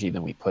more energy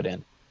than we put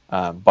in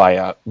by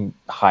a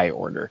high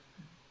order,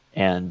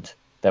 and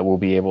that we'll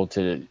be able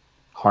to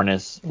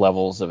harness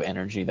levels of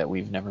energy that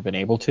we've never been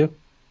able to.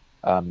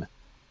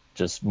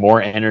 Just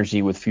more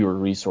energy with fewer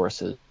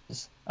resources.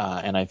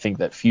 And I think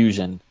that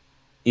fusion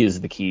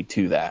is the key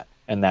to that.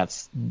 And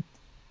that's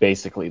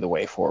basically the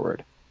way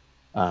forward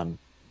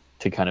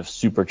to kind of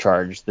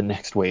supercharge the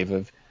next wave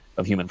of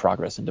human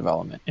progress and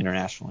development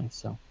internationally.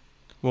 So,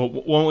 well,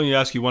 why don't we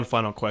ask you one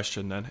final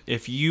question then?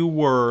 If you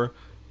were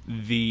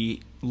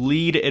the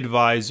lead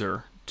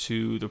advisor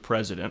to the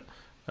president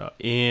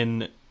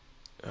in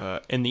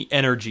the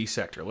energy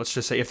sector, let's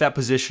just say, if that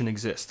position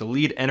exists, the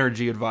lead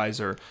energy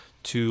advisor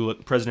to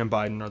President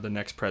Biden or the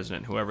next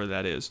president, whoever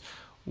that is,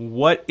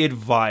 what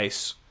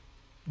advice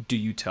do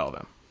you tell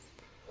them?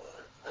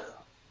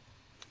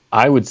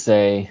 I would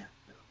say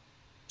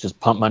just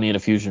pump money into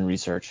fusion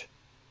research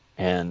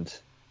and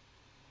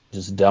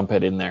just dump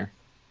it in there.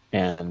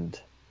 And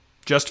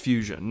just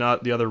fusion,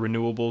 not the other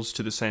renewables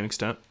to the same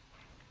extent?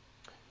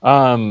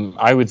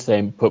 I would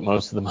say put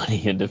most of the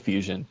money into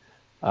fusion.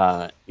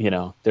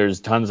 There's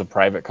tons of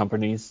private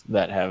companies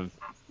that have,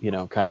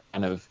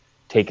 kind of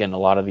taken a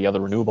lot of the other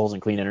renewables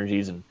and clean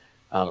energies and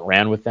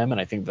ran with them,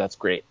 and I think that's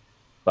great.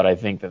 But I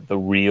think that the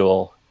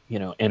real,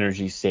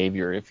 energy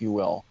savior, if you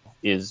will,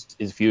 is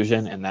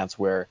fusion, and that's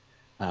where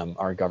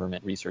our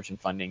government research and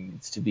funding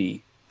needs to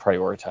be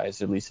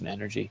prioritized, at least in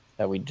energy.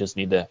 That we just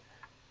need to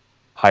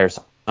hire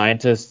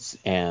scientists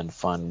and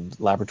fund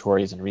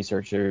laboratories and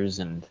researchers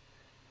and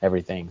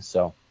everything.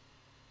 So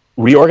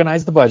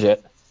reorganize the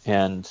budget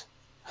and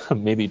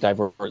maybe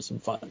divert some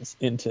funds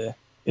into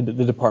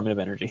the Department of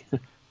Energy.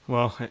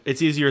 Well,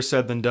 it's easier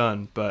said than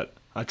done, but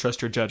I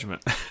trust your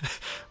judgment.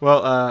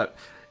 Well,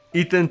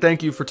 Ethan,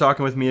 thank you for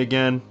talking with me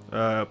again.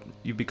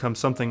 You've become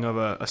something of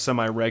a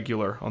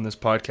semi-regular on this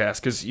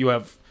podcast because you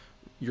have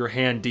your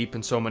hand deep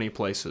in so many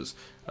places,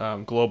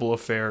 global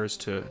affairs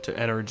to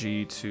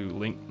energy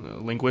to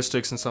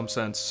linguistics in some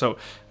sense. So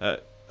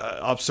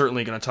I'm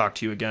certainly going to talk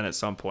to you again at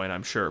some point,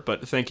 I'm sure.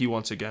 But thank you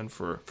once again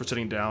for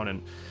sitting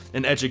down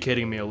and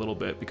educating me a little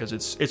bit, because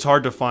it's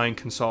hard to find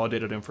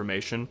consolidated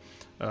information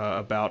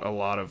about a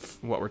lot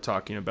of what we're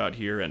talking about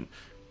here, and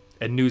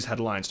news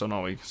headlines don't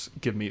always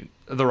give me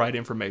the right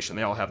information.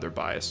 They all have their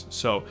bias.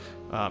 So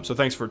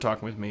thanks for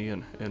talking with me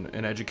and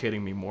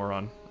educating me more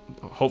on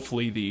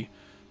hopefully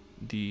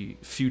the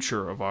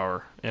future of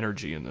our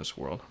energy in this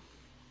world.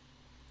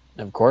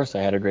 Of course,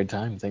 I had a great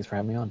time. Thanks for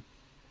having me on.